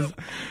 Yeah, that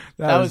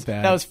was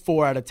bad. That was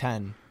 4 out of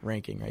 10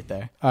 ranking right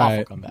there. All Awful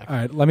right. comeback. All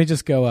right, let me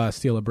just go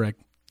steal a brick.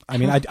 I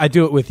mean, I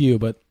do it with you,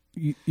 but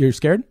you're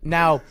scared?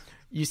 Now,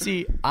 you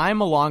see, I'm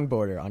a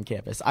longboarder on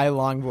campus. I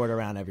longboard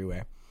around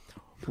everywhere.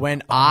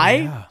 When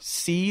I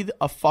see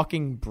a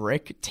fucking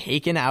brick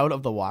taken out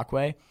of the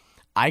walkway,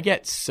 I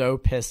get so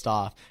pissed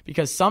off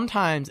because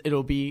sometimes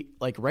it'll be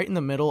like right in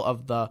the middle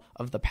of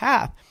the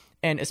path.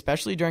 And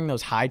especially during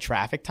those high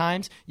traffic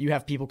times, you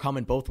have people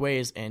coming both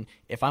ways. And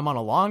if I'm on a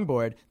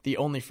longboard, the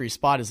only free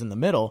spot is in the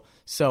middle.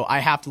 So I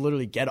have to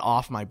literally get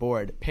off my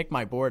board, pick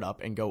my board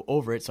up, and go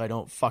over it so I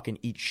don't fucking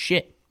eat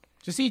shit.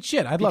 Just eat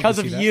shit. I'd love to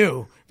see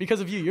that. Because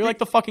of you. You're like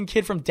the fucking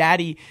kid from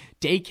Daddy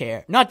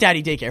Daycare. Not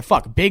Daddy Daycare.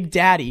 Fuck. Big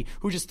Daddy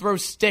who just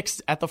throws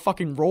sticks at the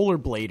fucking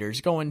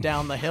rollerbladers going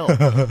down the hill.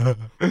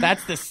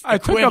 That's the I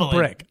equivalent. took a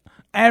brick.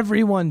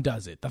 Everyone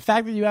does it. The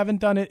fact that you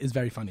haven't done it is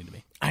very funny to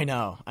me. I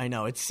know.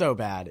 It's so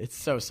bad. It's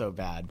so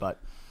bad.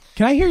 But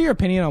can I hear your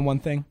opinion on one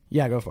thing?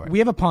 yeah, go for it. We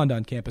have a pond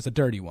on campus, a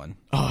dirty one.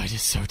 Oh, it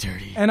is so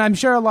dirty. And I'm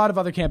sure a lot of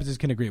other campuses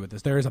can agree with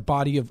this. There is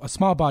a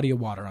small body of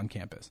water on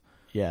campus.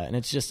 Yeah, and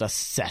it's just a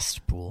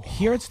cesspool.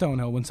 Here at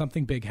Stonehill, when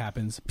something big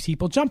happens,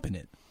 people jump in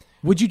it.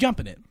 Would you jump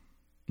in it?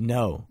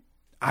 No.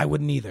 I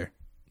wouldn't either.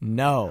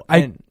 No.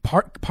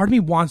 Part of me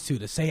wants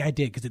to say I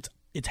did because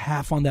it's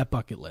half on that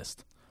bucket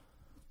list.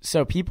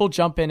 So people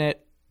jump in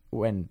it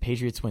when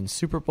Patriots win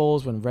Super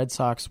Bowls, when Red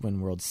Sox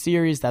win World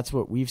Series. That's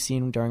what we've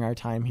seen during our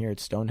time here at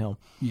Stonehill.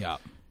 Yeah.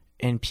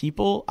 And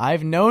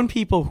I've known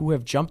people who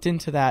have jumped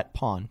into that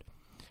pond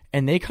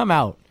and they come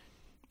out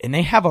and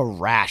they have a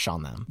rash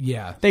on them.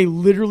 Yeah. They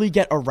literally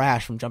get a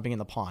rash from jumping in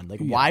the pond. Like,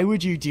 why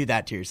would you do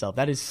that to yourself?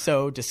 That is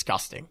so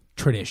disgusting.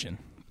 Tradition.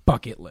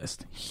 Bucket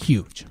list.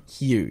 Huge.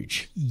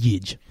 Huge.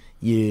 Yidge.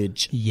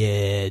 Huge.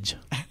 Yidge.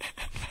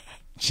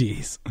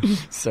 Jeez.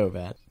 So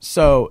bad.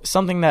 So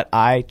something that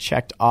I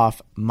checked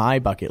off my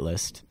bucket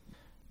list,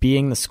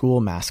 being the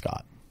school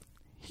mascot.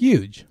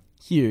 Huge.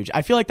 Huge.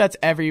 I feel like that's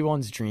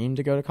everyone's dream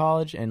to go to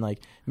college and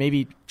like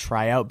maybe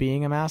try out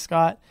being a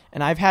mascot.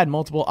 And I've had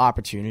multiple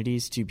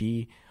opportunities to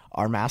be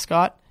our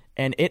mascot,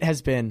 and it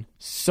has been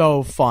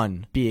so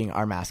fun being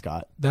our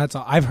mascot. That's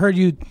all. I've heard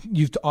you've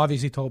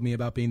obviously told me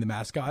about being the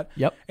mascot.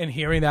 Yep. And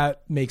hearing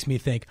that makes me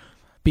think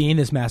being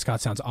this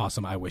mascot sounds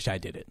awesome. I wish I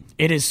did it.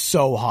 It is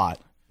so hot.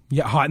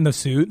 Yeah, hot in the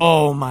suit.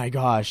 Oh my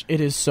gosh, it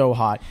is so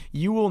hot.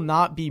 You will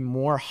not be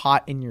more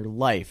hot in your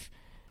life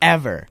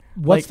ever.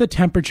 What's the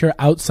temperature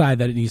outside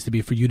that it needs to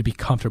be for you to be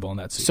comfortable in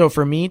that suit? So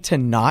for me to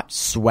not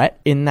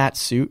sweat in that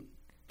suit,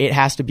 it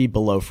has to be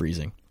below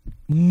freezing.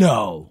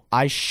 No.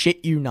 I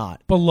shit you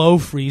not. Below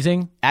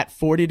freezing? At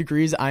 40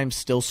 degrees, I am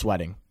still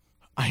sweating.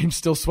 I am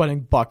still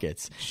sweating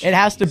buckets. Jeez. It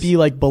has to be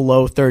like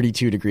below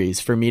 32 degrees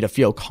for me to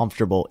feel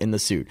comfortable in the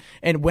suit.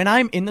 And when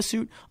I'm in the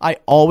suit, I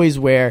always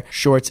wear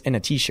shorts and a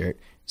t-shirt.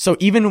 So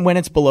even when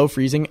it's below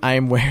freezing, I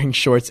am wearing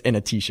shorts and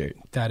a t-shirt.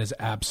 That is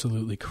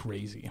absolutely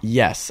crazy.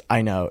 Yes,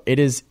 I know. It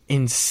is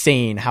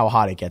insane how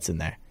hot it gets in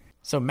there.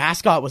 So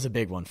mascot was a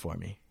big one for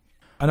me.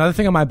 Another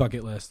thing on my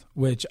bucket list,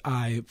 which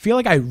I feel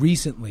like I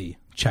recently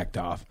checked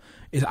off,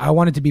 is I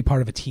wanted to be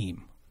part of a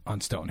team on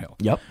Stonehill.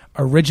 Yep.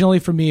 Originally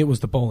for me, it was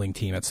the bowling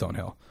team at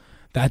Stonehill.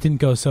 That didn't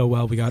go so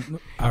well.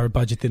 Our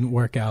budget didn't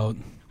work out.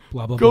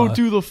 Blah, blah, blah. Go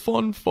do the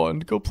fun.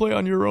 Go play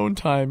on your own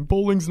time.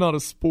 Bowling's not a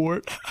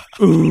sport.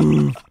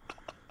 Ooh.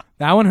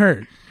 That one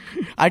hurt.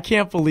 I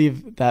can't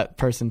believe that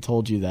person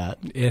told you that.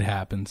 It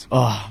happens.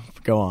 Oh,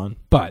 go on.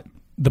 But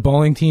the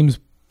bowling team's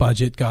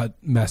budget got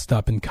messed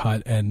up and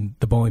cut, and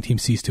the bowling team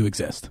ceased to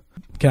exist.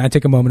 Can I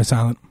take a moment of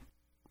silence?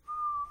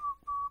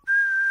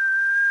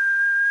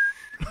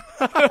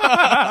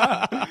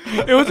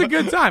 It was a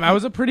good time. I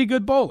was a pretty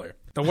good bowler.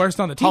 The worst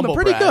on the team, but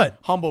pretty good.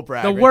 Humble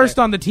brag. The worst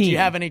on the team. Do you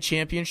have any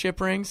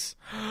championship rings?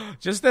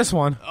 Just this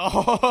one.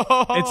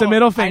 Oh, it's a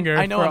middle finger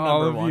I know for I'm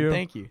all number of one. you.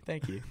 Thank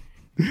you.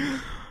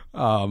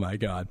 Oh, my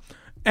God.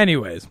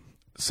 Anyways,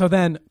 so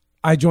then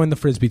I joined the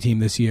Frisbee team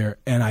this year,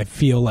 and I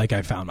feel like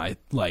I found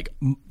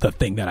the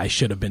thing that I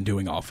should have been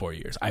doing all 4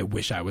 years. I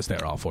wish I was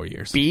there all 4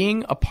 years.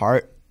 Being a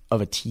part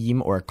of a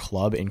team or a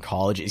club in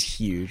college is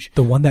huge.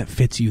 The one that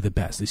fits you the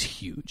best is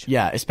huge.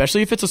 Yeah,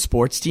 especially if it's a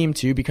sports team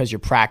too, because you're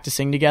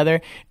practicing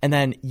together, and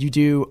then you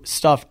do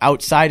stuff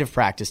outside of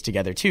practice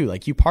together too.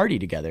 Like you party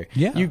together.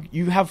 Yeah.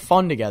 You have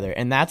fun together,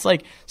 and that's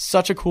like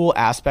such a cool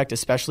aspect,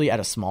 especially at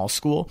a small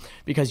school,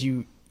 because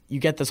you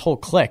get this whole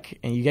clique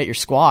and you get your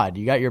squad,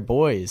 you got your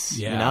boys.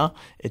 Yeah. You know,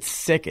 it's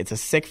sick. It's a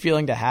sick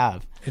feeling to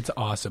have. It's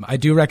awesome. I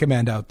do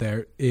recommend out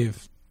there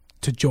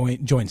to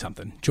join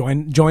something.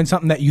 Join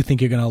something that you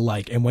think you're going to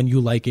like, and when you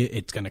like it,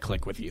 it's going to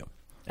click with you.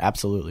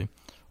 Absolutely.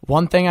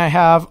 One thing I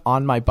have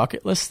on my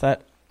bucket list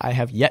that I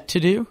have yet to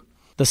do,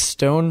 the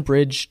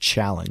Stonebridge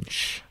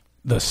Challenge.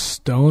 The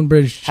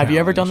Stonebridge Challenge. Have you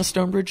ever done the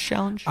Stonebridge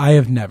Challenge? I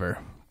have never.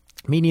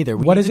 Me neither.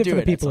 What is it for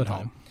the people at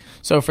home?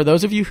 So for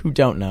those of you who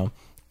don't know,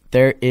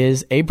 there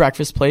is a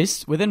breakfast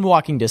place within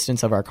walking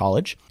distance of our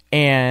college,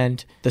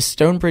 and the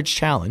Stonebridge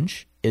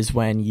Challenge is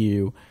when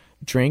you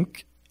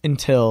drink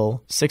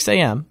until 6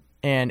 a.m.,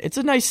 and it's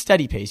a nice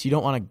steady pace. You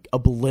don't want to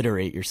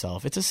obliterate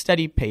yourself. It's a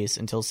steady pace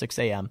until 6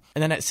 a.m.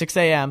 And then at 6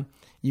 a.m.,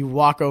 you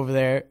walk over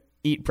there,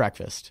 eat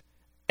breakfast,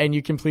 and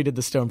you completed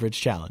the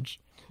Stonebridge Challenge.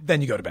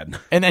 Then you go to bed.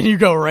 And then you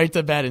go right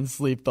to bed and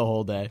sleep the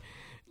whole day.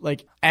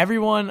 Like,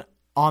 everyone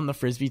on the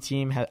Frisbee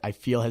team, I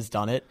feel, has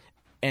done it,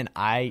 and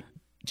I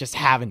just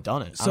haven't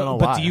done it. I don't know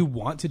why. But do you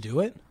want to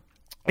do it?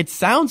 It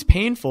sounds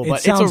painful,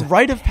 but it's a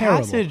rite of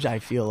passage, I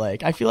feel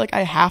like. I feel like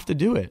I have to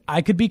do it.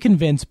 I could be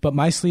convinced, but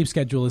my sleep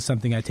schedule is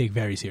something I take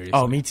very seriously.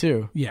 Oh, me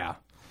too. Yeah.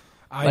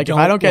 If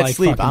I don't get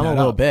sleep, I'm a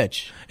little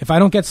bitch. If I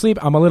don't get sleep,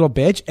 I'm a little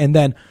bitch, and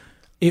then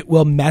it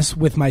will mess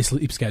with my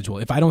sleep schedule.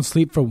 If I don't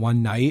sleep for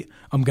one night,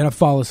 I'm going to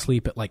fall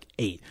asleep at like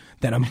 8.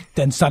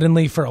 Then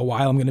suddenly for a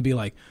while, I'm going to be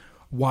like,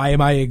 why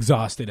am I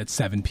exhausted at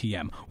 7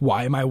 p.m.?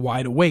 Why am I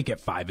wide awake at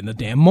 5 in the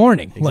damn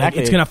morning? Exactly. Like,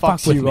 it's going to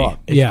fuck with me.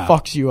 It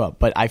fucks you up,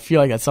 but I feel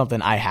like that's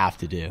something I have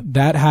to do.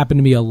 That happened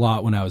to me a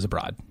lot when I was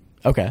abroad.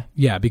 Okay.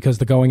 Yeah, because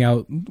the going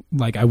out,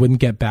 like, I wouldn't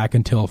get back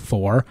until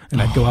 4,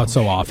 and I'd go out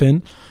so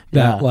often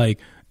that, like,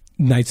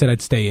 nights that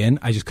I'd stay in,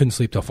 I just couldn't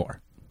sleep till 4.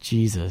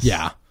 Jesus.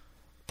 Yeah.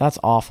 That's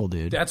awful,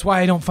 dude. That's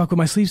why I don't fuck with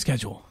my sleep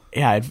schedule.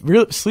 Yeah,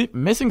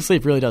 missing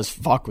sleep really does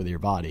fuck with your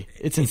body.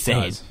 It's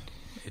insane.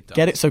 It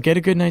does. Get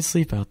a good night's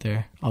sleep out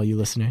there, all you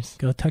listeners.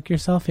 Go tuck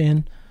yourself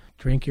in,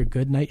 drink your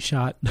good night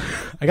shot.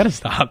 I gotta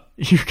stop.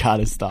 You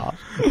gotta stop.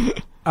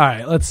 All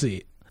right, let's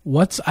see.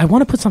 I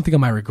want to put something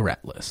on my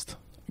regret list.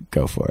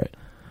 Go for it.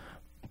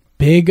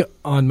 Big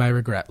on my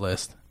regret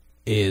list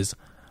is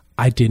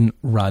I didn't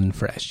run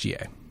for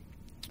SGA.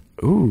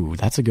 Ooh,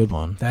 that's a good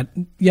one.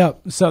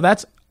 So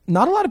that's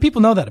not a lot of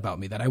people know that about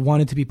me, that I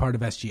wanted to be part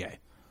of SGA.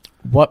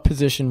 What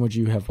position would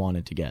you have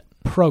wanted to get?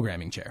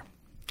 Programming chair.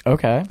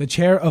 Okay. The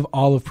chair of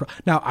all of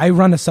now I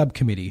run a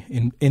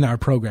subcommittee in our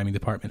programming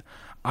department.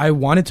 I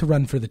wanted to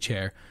run for the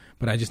chair,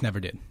 but I just never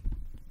did.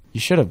 You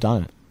should have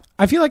done it.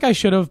 I feel like I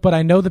should have, but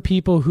I know the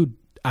people who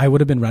I would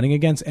have been running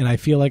against, and I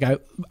feel like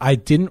I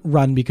didn't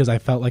run because I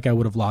felt like I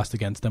would have lost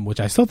against them, which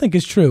I still think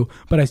is true,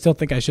 but I still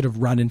think I should have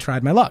run and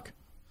tried my luck.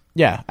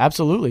 Yeah,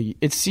 absolutely.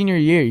 It's senior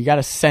year. You got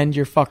to send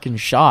your fucking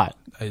shot.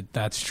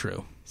 That's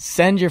true.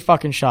 Send your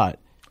fucking shot.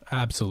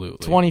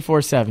 Absolutely.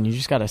 24/7. You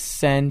just got to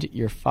send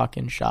your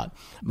fucking shot.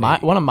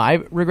 One of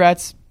my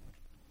regrets,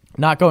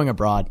 not going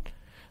abroad.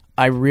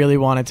 I really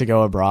wanted to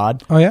go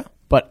abroad. Oh, yeah?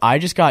 But I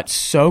just got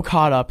so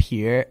caught up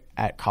here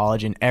at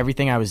college and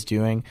everything I was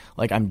doing.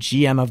 Like, I'm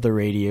GM of the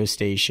radio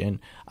station.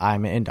 I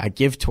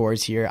give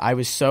tours here. I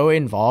was so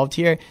involved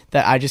here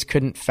that I just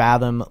couldn't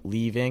fathom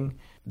leaving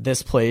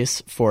this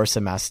place for a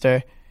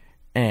semester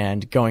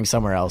and going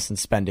somewhere else and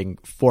spending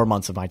 4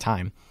 months of my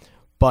time.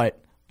 But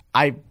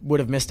I would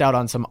have missed out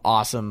on some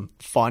awesome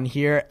fun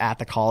here at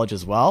the college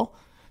as well.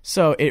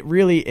 So it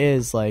really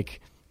is like,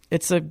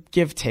 it's a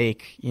give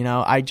take, you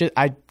know. I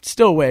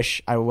still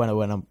wish I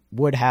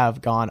would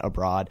have gone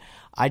abroad.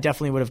 I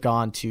definitely would have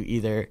gone to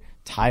either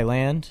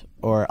Thailand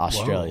or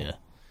Australia.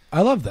 Whoa.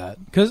 I love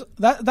that because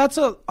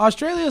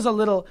Australia's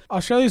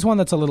one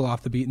that's a little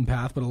off the beaten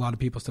path, but a lot of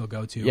people still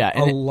go to. Yeah,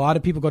 and a lot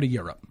of people go to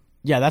Europe.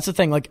 Yeah, that's the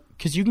thing. Like,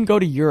 because you can go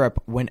to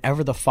Europe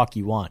whenever the fuck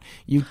you want.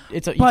 You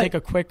take a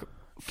quick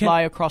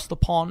fly across the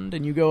pond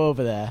and you go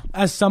over there.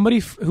 As somebody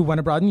who went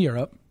abroad in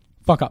Europe.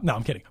 Fuck up. No,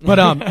 I'm kidding. But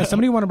as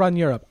somebody who went abroad in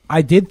Europe,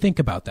 I did think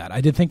about that.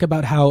 I did think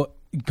about how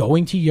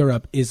going to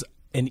Europe is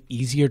an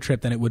easier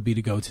trip than it would be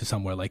to go to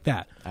somewhere like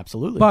that.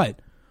 Absolutely. But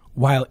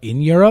while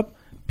in Europe,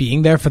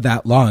 being there for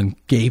that long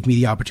gave me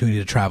the opportunity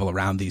to travel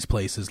around these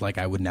places like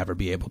I would never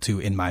be able to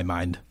in my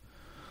mind.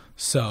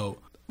 So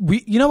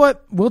you know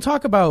what? We'll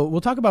talk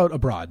about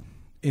abroad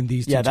in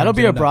these two. Yeah, that'll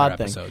be a broad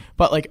thing. Episode.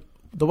 But like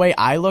the way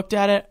I looked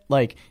at it,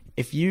 like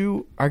if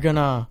you are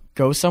gonna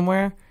go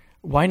somewhere,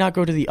 why not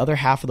go to the other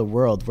half of the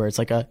world where it's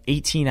like a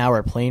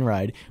 18-hour plane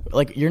ride?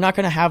 Like, you're not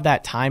going to have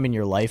that time in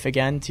your life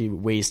again to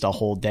waste a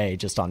whole day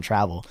just on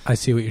travel. I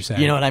see what you're saying.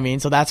 You know what I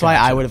mean? So that's why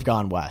I would have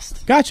gone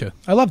west. Gotcha.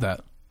 I love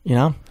that. You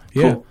know?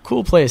 Yeah.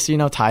 Cool place. You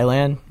know,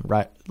 Thailand,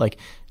 right? Like,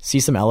 see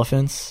some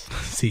elephants.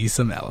 See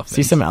some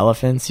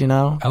elephants, you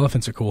know?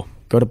 Elephants are cool.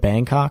 Go to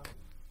Bangkok.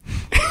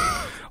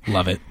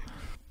 Love it.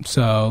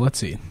 So, let's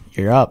see.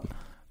 You're up.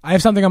 I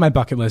have something on my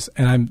bucket list,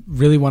 and I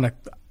really want to...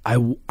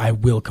 I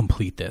will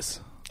complete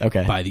this.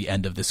 Okay. By the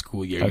end of the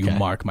school year. Okay. You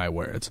mark my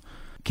words.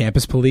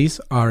 Campus police,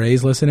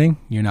 RAs listening,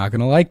 you're not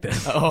going to like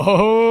this.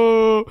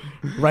 Oh,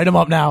 write them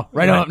up now.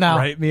 Write them up now.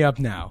 Write me up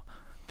now.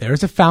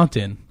 There's a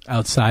fountain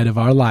outside of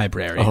our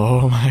library.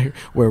 Oh, my.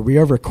 Where we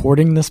are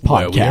recording this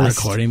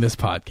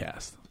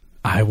podcast.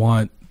 I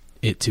want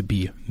it to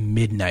be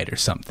midnight or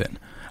something.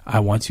 I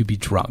want to be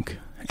drunk.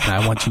 And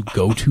I want to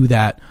go to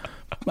that.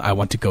 I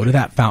want to go to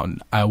that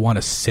fountain. I want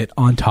to sit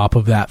on top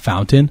of that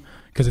fountain.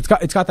 Because it's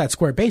got that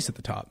square base at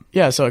the top.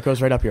 Yeah, so it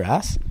goes right up your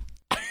ass?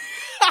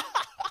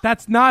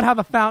 That's not how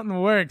the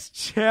fountain works.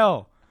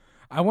 Chill.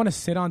 I want to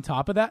sit on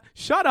top of that.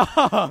 Shut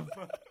up.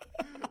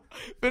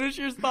 Finish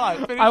your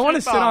thought. I want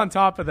to sit on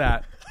top of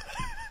that.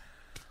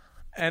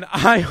 And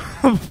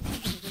fuck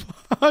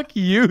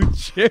you,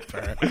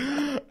 Chipper.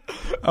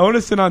 I want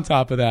to sit on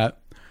top of that.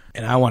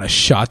 And I want to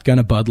shotgun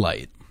a Bud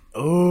Light.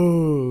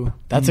 Oh,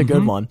 that's a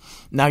good one.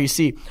 Now, you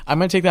see, I'm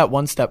going to take that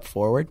one step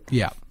forward.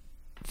 Yeah.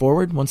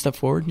 One step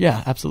forward?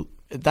 Yeah, absolutely.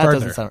 That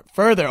doesn't sound...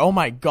 Further. Oh,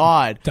 my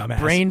God. Dumbass.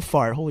 Brain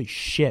fart. Holy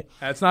shit.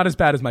 That's not as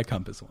bad as my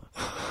compass one.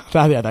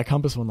 That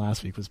compass one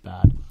last week was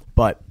bad.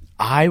 But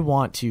I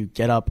want to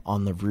get up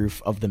on the roof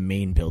of the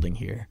main building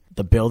here.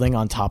 The building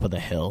on top of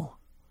the hill.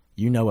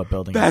 You know what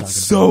building I'm talking That's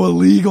so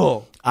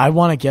illegal. I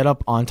want to get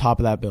up on top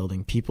of that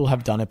building. People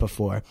have done it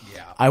before.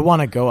 Yeah. I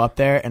want to go up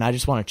there and I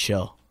just want to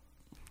chill.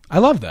 I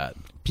love that.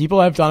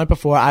 People have done it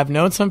before. I've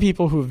known some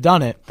people who've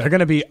done it. They're going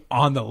to be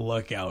on the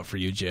lookout for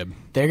you, Jim.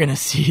 They're going to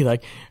see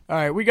like, all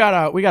right, we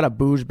got a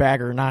booze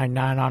bagger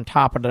 9-9 on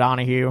top of the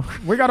Donahue.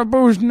 We got a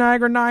booze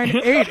Niagara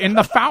 9-8 in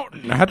the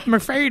fountain at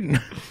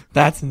McFadden.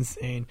 That's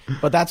insane.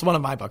 But that's one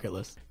of my bucket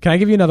lists. Can I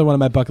give you another one of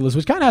my bucket lists,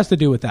 which kind of has to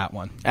do with that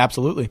one?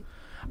 Absolutely.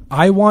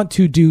 I want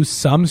to do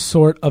some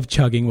sort of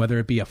chugging, whether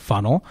it be a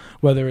funnel,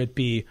 whether it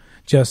be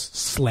just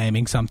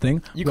slamming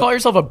something. You call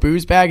yourself a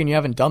booze bag and you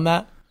haven't done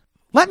that?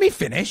 Let me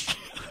finish.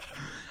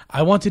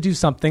 I want to do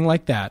something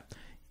like that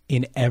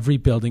in every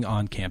building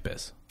on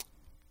campus.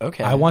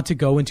 Okay. I want to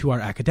go into our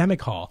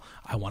academic hall.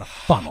 I want a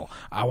funnel.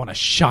 I want a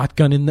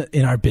shotgun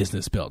in our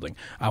business building.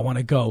 I want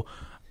to go.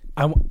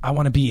 I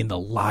want to be in the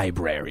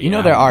library. You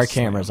know there are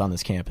cameras on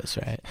this campus,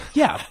 right?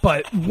 Yeah,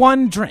 but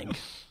one drink.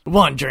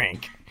 One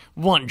drink.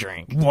 One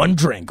drink. One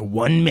drink.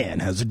 One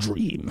man has a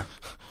dream.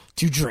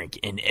 To drink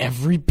in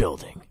every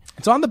building.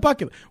 It's on the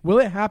bucket. Will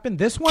it happen?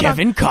 This one?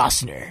 Kevin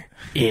Costner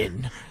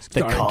in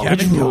The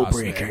College Rule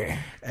Breaker.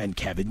 And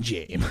Kevin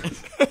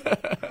James.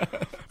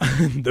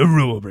 The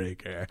Rule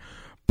Breaker.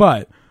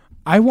 But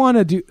I want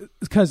to do,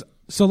 because,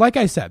 so like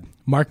I said,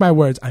 mark my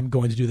words, I'm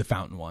going to do the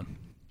fountain one.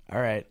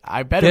 All right.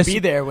 I better be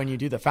there when you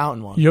do the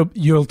fountain one.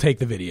 You'll take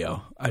the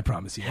video. I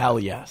promise you. Hell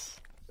yes.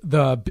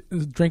 The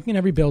drinking in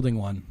every building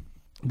one,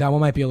 that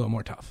one might be a little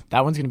more tough.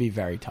 That one's going to be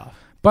very tough.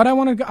 But I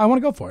want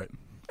to go for it.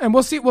 And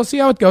we'll see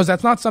how it goes.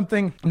 That's not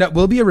something that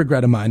will be a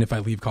regret of mine if I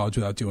leave college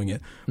without doing it.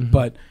 Mm-hmm.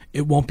 But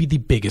it won't be the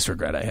biggest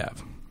regret I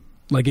have.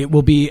 Like, it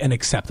will be an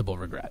acceptable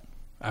regret.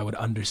 I would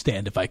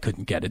understand if I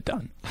couldn't get it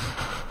done.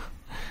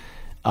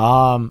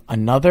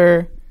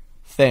 Another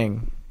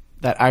thing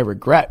that I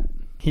regret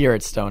here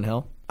at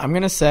Stonehill, I'm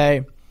going to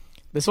say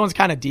this one's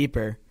kind of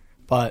deeper,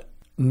 but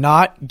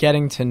not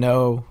getting to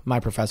know my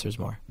professors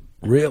more.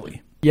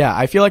 Really? Yeah,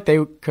 I feel like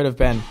they could have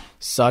been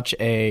such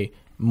a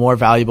more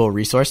valuable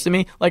resource to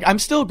me. Like, I'm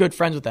still good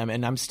friends with them,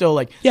 and I'm still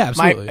like, Yeah,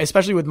 absolutely.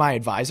 especially with my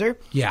advisor.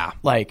 Yeah.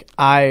 Like,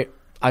 I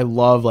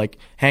love like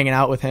hanging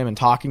out with him and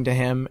talking to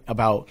him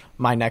about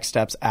my next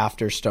steps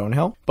after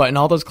Stonehill. But in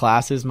all those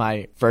classes,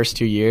 my first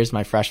 2 years,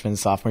 my freshman and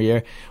sophomore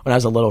year, when I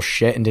was a little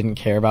shit and didn't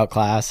care about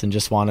class and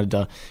just wanted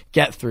to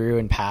get through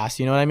and pass,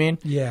 you know what I mean?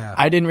 Yeah.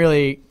 I didn't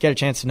really get a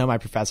chance to know my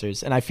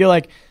professors, and I feel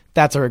like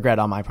that's a regret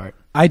on my part.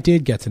 I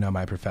did get to know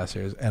my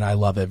professors, and I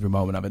love every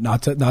moment of it.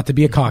 Not to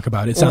be a cock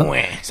about it.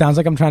 Sounds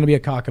like I'm trying to be a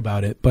cock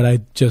about it,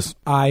 but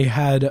I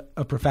had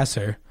a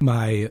professor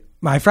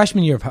my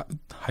freshman year of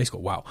high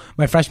school. Wow,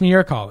 my freshman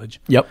year of college.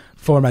 Yep.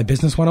 For my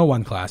Business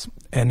 101 class,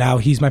 and now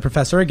he's my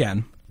professor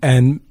again.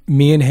 And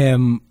me and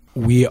him,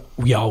 we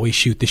always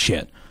shoot the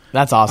shit.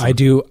 That's awesome.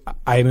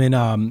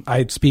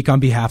 I speak on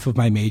behalf of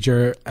my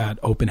major at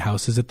open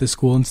houses at this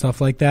school and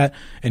stuff like that.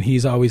 And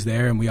he's always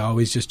there, and we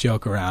always just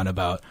joke around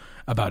about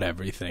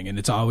everything. And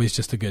it's always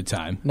just a good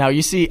time. Now,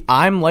 you see,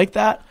 I'm like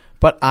that,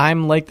 but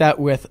I'm like that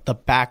with the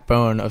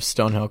backbone of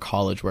Stonehill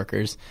college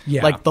workers.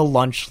 Yeah. Like the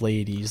lunch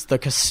ladies, the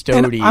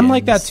custodians. And I'm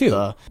like that too.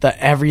 The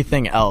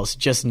everything else,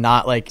 just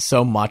not like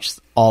so much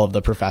all of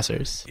the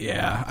professors.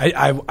 Yeah.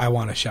 I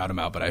want to shout him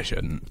out, but I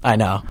shouldn't. I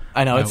know.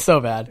 It's so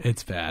bad.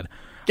 It's bad.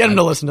 Get him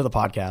to listen to the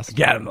podcast.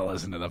 Get him to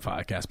listen to the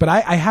podcast. But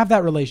I have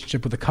that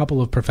relationship with a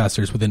couple of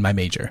professors within my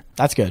major.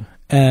 That's good.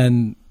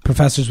 And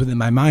professors within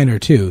my minor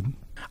too.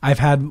 I've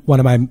had one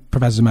of my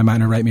professors in my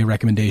minor write me a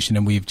recommendation,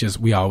 and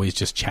we always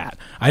just chat.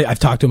 I've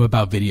talked to him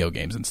about video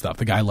games and stuff.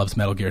 The guy loves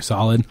Metal Gear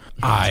Solid.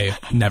 I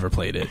never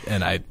played it,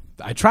 and I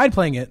tried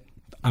playing it.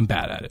 I'm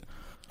bad at it.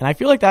 And I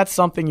feel like that's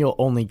something you'll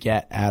only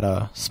get at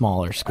a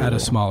smaller school. At a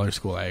smaller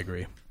school, I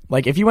agree.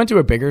 Like if you went to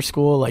a bigger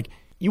school, like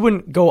you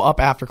wouldn't go up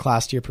after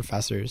class to your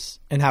professors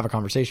and have a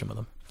conversation with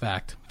them.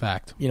 Fact.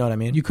 You know what I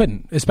mean? You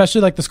couldn't,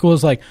 especially like the school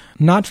is like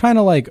not trying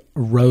to like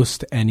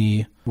roast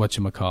any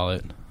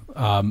whatchamacallit.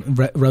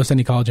 Roast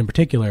any college in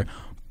particular,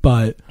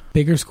 but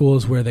bigger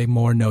schools where they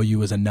more know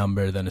you as a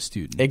number than a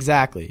student.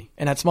 Exactly.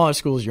 And at smaller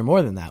schools, you're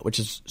more than that, which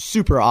is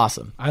super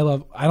awesome. I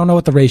don't know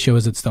what the ratio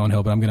is at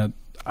Stonehill, but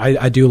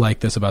I do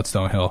like this about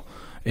Stonehill.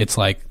 It's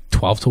like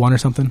 12-1 or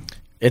something.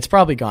 It's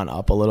probably gone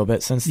up a little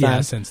bit since then.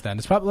 Yeah, since then.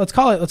 It's probably let's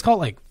call it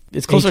like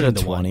it's closer to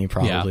 20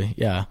 probably.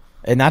 Yeah.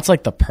 And that's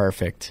like the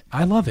perfect.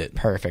 I love it.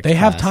 Perfect. They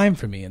have class. time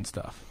for me and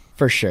stuff.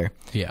 For sure.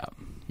 Yeah.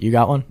 You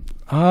got one?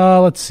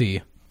 Let's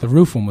see. The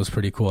roof one was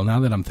pretty cool. Now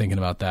that I'm thinking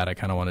about that, I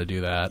kind of want to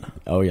do that.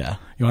 Oh, yeah.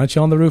 You want to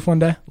chill on the roof one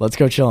day? Let's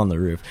go chill on the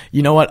roof.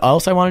 You know what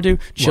else I want to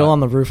do? Chill on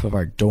the roof of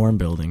our dorm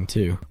building,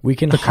 too. We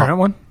can... The current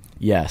one?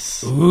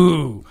 Yes.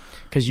 Ooh.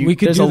 Because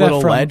there's a little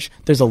ledge.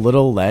 There's a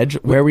little ledge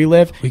where we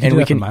live, and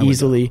we can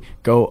easily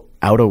go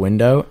out a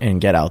window and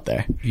get out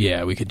there.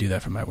 Yeah, we could do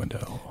that from my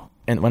window.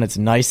 And when it's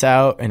nice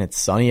out and it's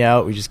sunny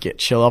out, we just get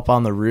chill up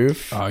on the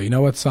roof. Oh, you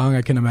know what song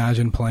I can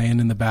imagine playing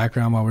in the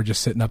background while we're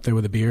just sitting up there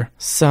with a beer?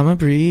 Summer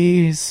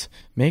breeze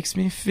makes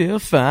me feel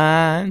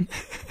fine.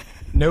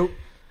 Nope.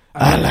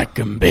 I like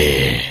 'em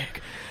big.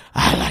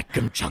 I like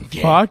 'em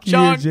chunky. Fuck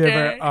you,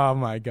 Jibber. Oh,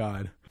 my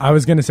God. I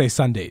was going to say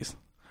Sundays.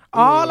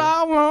 All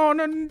I want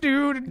to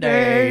do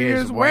today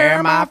is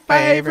wear my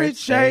favorite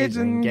shades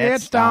and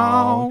get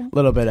stoned.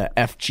 Little bit of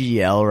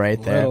FGL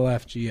right there. Little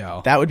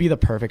FGL. That would be the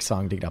perfect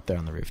song to get up there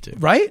on the roof, too.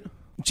 Right?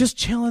 Just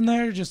chilling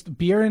there, just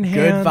beer in hand.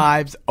 Good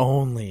vibes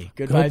only.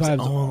 Good vibes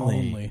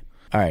only.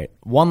 All right.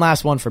 One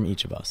last one from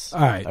each of us. All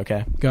right.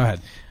 Okay. Go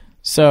ahead.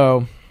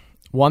 So,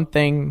 one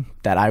thing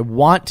that I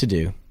want to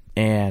do,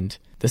 and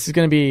this is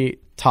going to be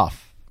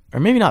tough, or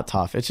maybe not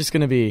tough. It's just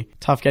going to be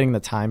tough getting the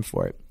time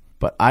for it.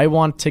 But I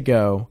want to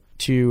go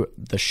to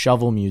the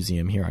Shovel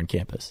Museum here on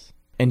campus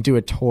and do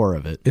a tour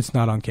of it. It's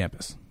not on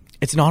campus.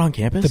 It's not on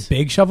campus? The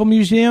big Shovel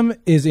Museum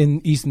is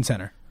in Easton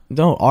Center.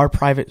 No, our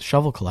private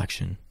shovel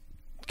collection.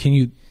 Can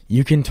you?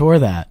 You can tour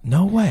that.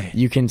 No way.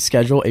 You can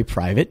schedule a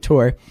private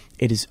tour.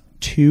 It is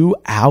 2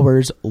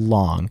 hours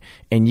long,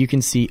 and you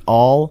can see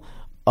all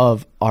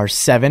of our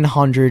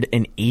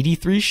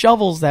 783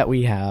 shovels that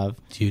we have.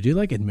 Do you do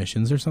like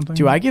admissions or something?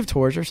 Do I give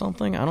tours or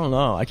something? I don't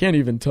know. I can't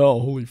even tell.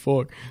 Holy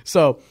fuck.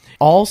 So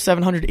all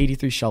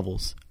 783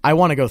 shovels. I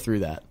want to go through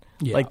that.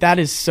 Yeah. Like that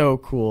is so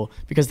cool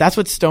because that's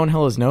what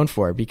Stonehill is known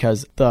for,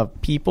 because the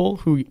people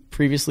who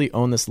previously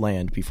owned this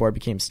land before it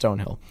became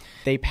Stonehill,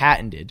 they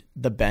patented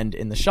the bend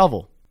in the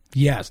shovel.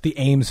 Yes, the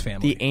Ames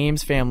family. The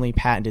Ames family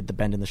patented the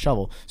bend in the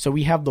shovel. So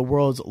we have the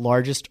world's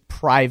largest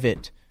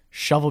private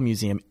shovel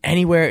museum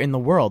anywhere in the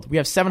world. We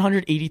have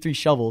 783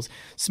 shovels.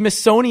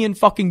 Smithsonian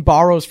fucking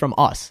borrows from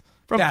us.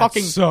 That's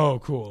fucking so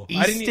cool.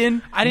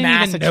 Easton, I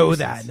didn't even know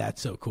that.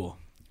 That's so cool.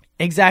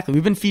 Exactly.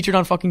 We've been featured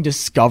on fucking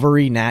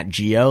Discovery, Nat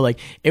Geo. Like,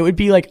 it would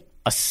be like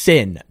a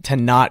sin to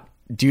not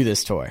do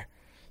this tour.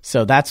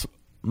 So that's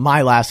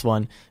my last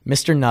one.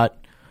 Mr. Nutt,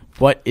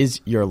 what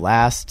is your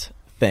last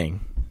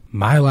thing?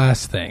 My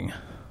last thing.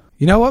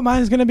 You know what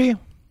mine is going to be?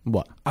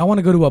 What? I want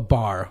to go to a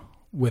bar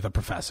with a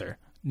professor.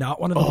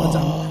 Not one of the ones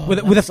I'm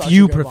with a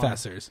few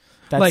professors.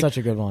 That's such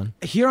a good one.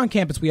 Here on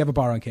campus, we have a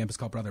bar on campus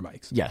called Brother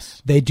Mike's.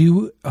 Yes. They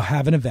do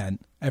have an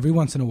event every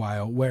once in a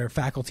while where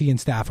faculty and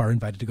staff are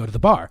invited to go to the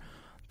bar.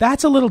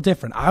 That's a little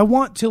different. I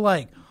want to,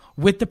 like,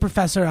 with the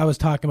professor I was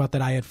talking about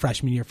that I had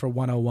freshman year for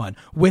 101,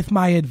 with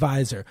my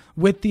advisor,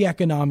 with the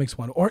economics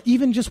one, or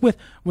even just with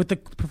the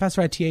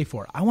professor I TA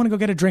for. I want to go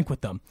get a drink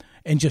with them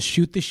and just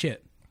shoot the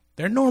shit.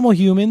 They're normal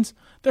humans.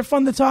 They're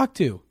fun to talk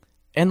to.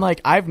 And,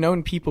 like, I've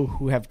known people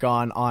who have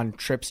gone on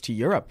trips to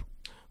Europe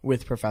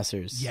with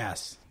professors.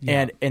 Yes.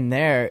 Yeah. And in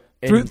there...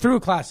 Through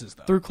classes,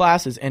 though. Through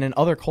classes. And in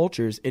other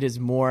cultures, it is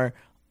more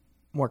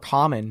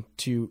common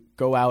to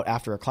go out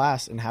after a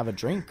class and have a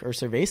drink or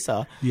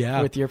cerveza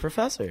with your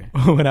professor.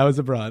 When I was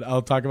abroad,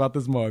 I'll talk about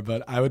this more,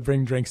 but I would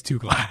bring drinks to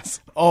class.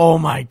 Oh,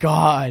 my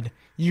God.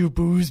 You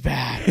booze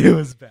bag. It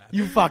was bad.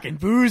 You fucking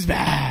booze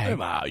bag.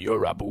 Wow,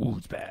 you're a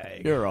booze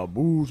bag. You're a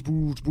booze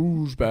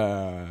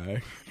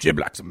bag. Jib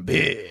like some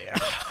beer.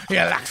 You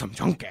like some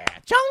junkie.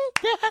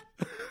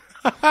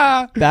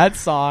 That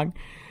song,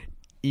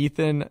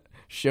 Ethan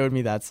showed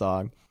me that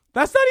song.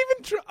 That's not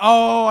even true.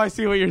 Oh, I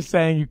see what you're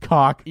saying, you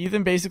cock.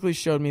 Ethan basically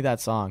showed me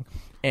that song,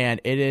 and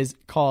it is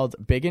called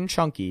Big and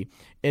Chunky.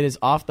 It is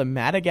off the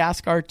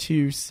Madagascar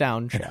 2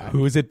 soundtrack.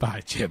 Who is it by,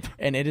 Chip?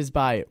 And it is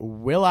by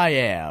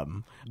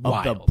Will.i.am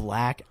of the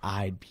Black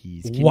Eyed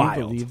Peas. Can Wild.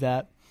 you believe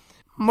that?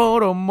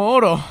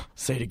 Moto.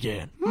 Say it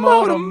again.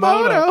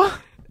 Moto.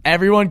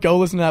 Everyone go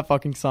listen to that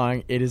fucking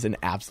song. It is an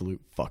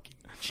absolute fucking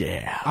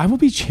jam. I will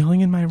be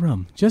chilling in my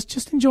room,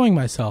 just enjoying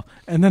myself.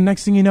 And then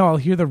next thing you know, I'll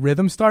hear the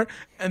rhythm start,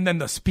 and then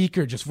the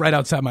speaker just right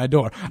outside my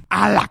door.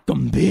 I like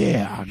them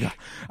big.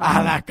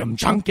 I like them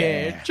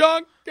chunky.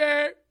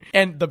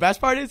 And the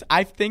best part is,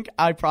 I think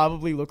I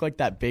probably look like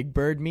that Big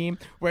Bird meme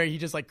where he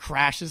just like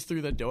crashes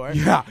through the door.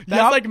 Yeah.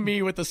 That's like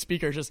me with the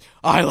speaker, just,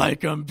 I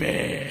like them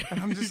big. And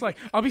I'm just like,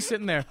 I'll be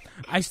sitting there.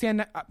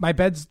 My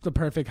bed's the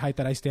perfect height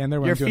that I stand there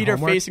when Your I'm doing feet are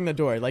homework. facing the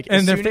door. Like,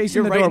 And they're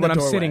facing the right door in when I'm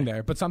doorway. sitting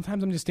there. But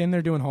sometimes I'm just standing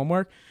there doing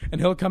homework,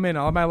 and he'll come in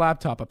on my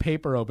laptop, a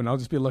paper open. I'll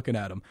just be looking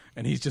at him,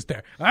 and he's just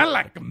there. I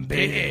like them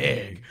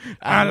big.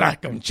 I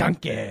like them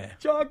chunky.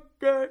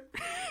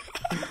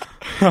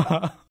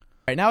 All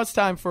right, now it's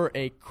time for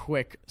a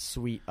quick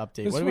suite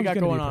update. This What do we one's got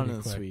gonna going be on pretty in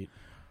the quick. suite?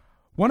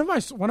 One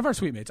of our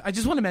suite mates. I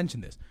just want to mention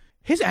this.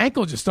 His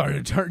ankle just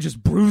started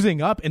just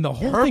bruising up, and the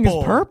whole thing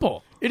is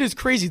purple. It is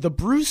crazy. The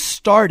bruise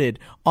started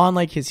on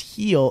like his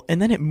heel,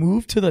 and then it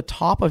moved to the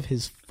top of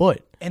his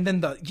foot. And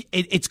then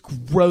it's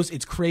gross.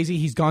 It's crazy.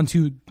 He's gone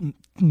to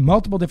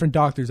multiple different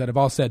doctors that have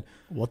all said,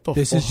 "What the?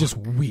 This is just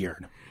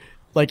weird."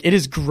 Like, it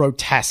is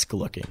grotesque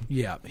looking.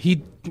 Yeah,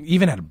 he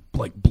even had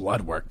like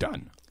blood work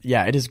done.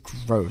 Yeah, it is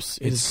gross.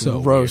 It is so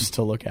gross weird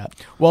to look at.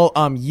 Well,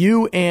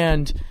 you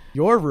and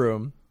your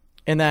room,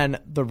 and then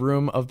the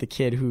room of the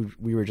kid who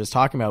we were just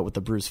talking about with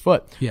the bruised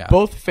foot,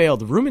 both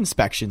failed room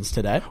inspections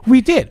today. We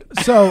did.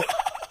 So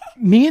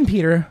me and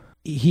Peter,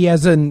 he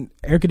has an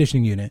air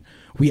conditioning unit.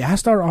 We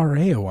asked our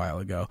RA a while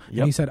ago,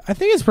 and he said, I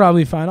think it's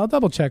probably fine. I'll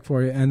double check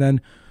for you. And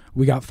then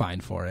we got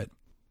fined for it.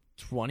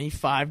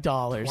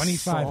 $25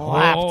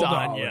 slapped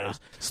on you.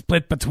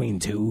 Split between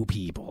two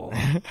people.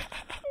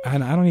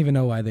 And I don't even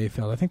know why they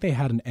failed. I think they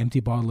had an empty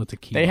bottle of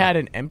tequila. They had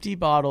an empty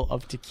bottle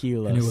of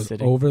tequila, and it was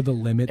sitting over the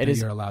limit that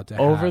you're allowed to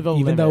have.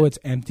 Even though it's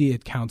empty,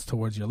 it counts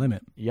towards your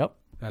limit. Yep.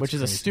 That's which is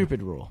crazy. a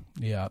stupid rule.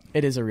 Yeah.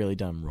 It is a really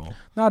dumb rule.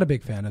 Not a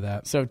big fan of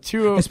that. So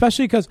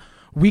especially because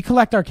we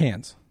collect our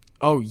cans.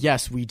 Oh,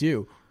 yes, we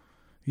do.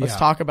 Let's Yeah.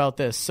 talk about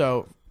this.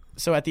 So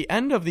at the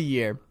end of the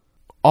year,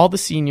 all the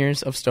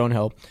seniors of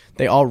Stonehill,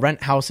 they all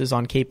rent houses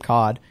on Cape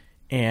Cod,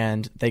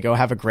 and they go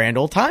have a grand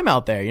old time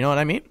out there. You know what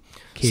I mean?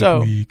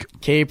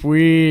 Cape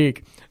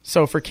Week.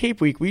 So for Cape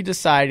Week, we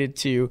decided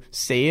to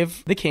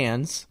save the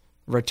cans,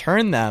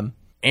 return them,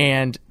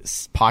 and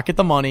pocket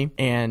the money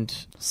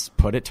and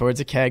put it towards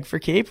a keg for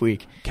Cape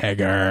Week.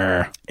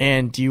 Kegger.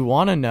 And do you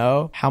want to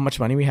know how much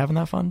money we have in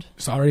that fund?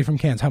 It's already from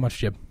cans. How much,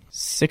 Jib?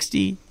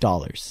 $60.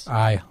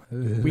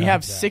 We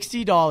have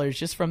 $60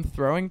 just from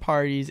throwing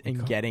parties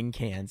and getting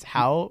cans.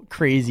 How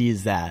crazy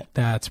is that?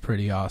 That's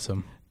pretty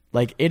awesome.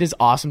 Like, it is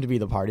awesome to be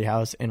the party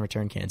house and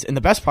return cans. And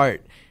the best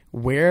part,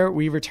 where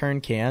we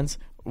return cans,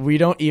 we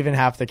don't even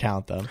have to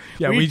count them.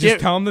 Yeah, we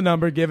just tell them the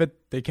number, give it,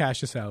 they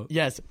cash us out.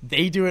 Yes,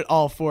 they do it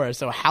all for us.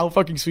 So how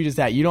fucking sweet is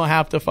that? You don't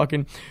have to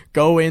fucking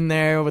go in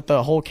there with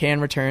the whole can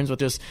returns with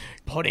just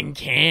putting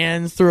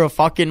cans through a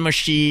fucking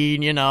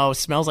machine, you know,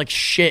 smells like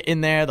shit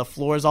in there. The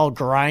floor's all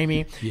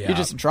grimy. Yeah. You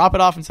just drop it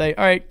off and say,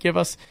 all right, give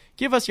us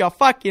your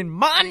fucking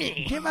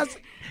money.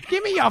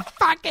 Give me your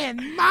fucking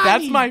money.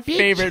 That's my bitch.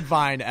 favorite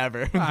Vine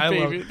ever. I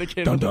love the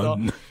kid dun, with the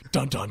dun. doll.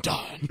 Dun dun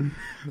dun.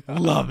 I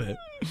love it.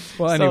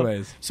 Well,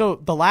 anyways. So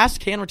the last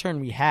can return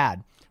we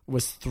had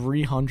was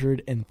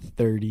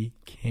 330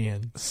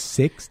 cans.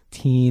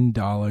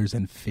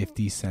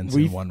 $16.50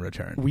 in one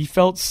return. We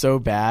felt so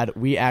bad.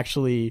 We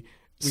actually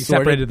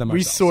separated them We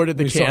ourselves. sorted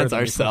the We sorted cans them.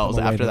 We put them ourselves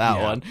away after that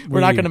yeah. one. We're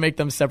not going to make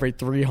them separate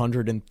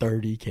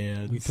 330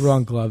 cans. We threw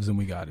on gloves and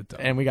we got it done.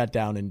 And we got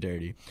down and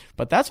dirty.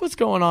 But that's what's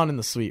going on in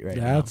the suite right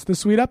now. That's the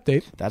sweet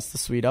update. That's the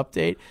sweet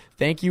update.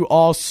 Thank you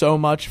all so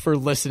much for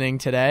listening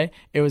today.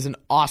 It was an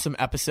awesome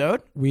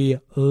episode. We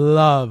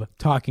love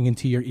talking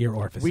into your ear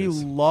orifices. We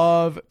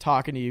love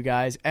talking to you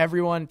guys.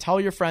 Everyone,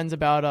 tell your friends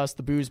about us,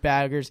 the Booze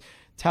Baggers.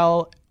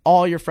 Tell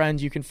all your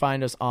friends you can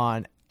find us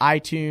on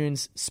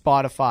iTunes,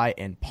 Spotify,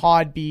 and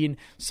Podbean.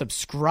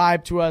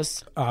 Subscribe to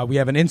us. We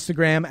have an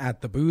Instagram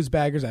at the Booze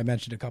Baggers. I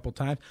mentioned a couple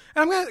times.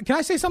 And can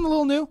I say something a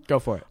little new? Go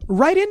for it.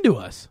 Write into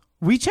us.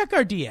 We check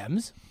our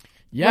DMs.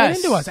 Yes.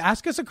 Write into us.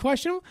 Ask us a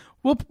question.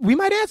 We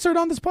might answer it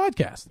on this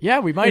podcast. Yeah,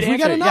 we might if answer we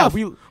got it. enough.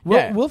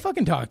 Yeah, We'll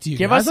fucking talk to you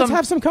Give guys. us Let's some-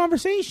 have some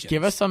conversations.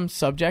 Give us some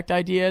subject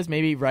ideas.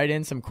 Maybe write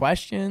in some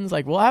questions.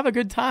 Like, we'll have a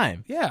good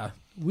time. Yeah.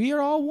 We are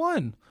all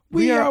one.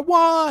 We We are- are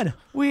one.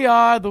 We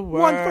are the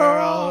world. One for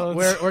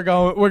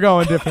all. We're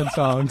going different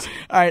songs.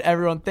 All right,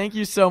 everyone. Thank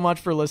you so much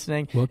for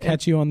listening. We'll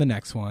catch you on the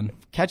next one.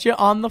 Catch you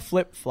on the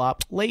flip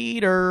flop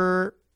later.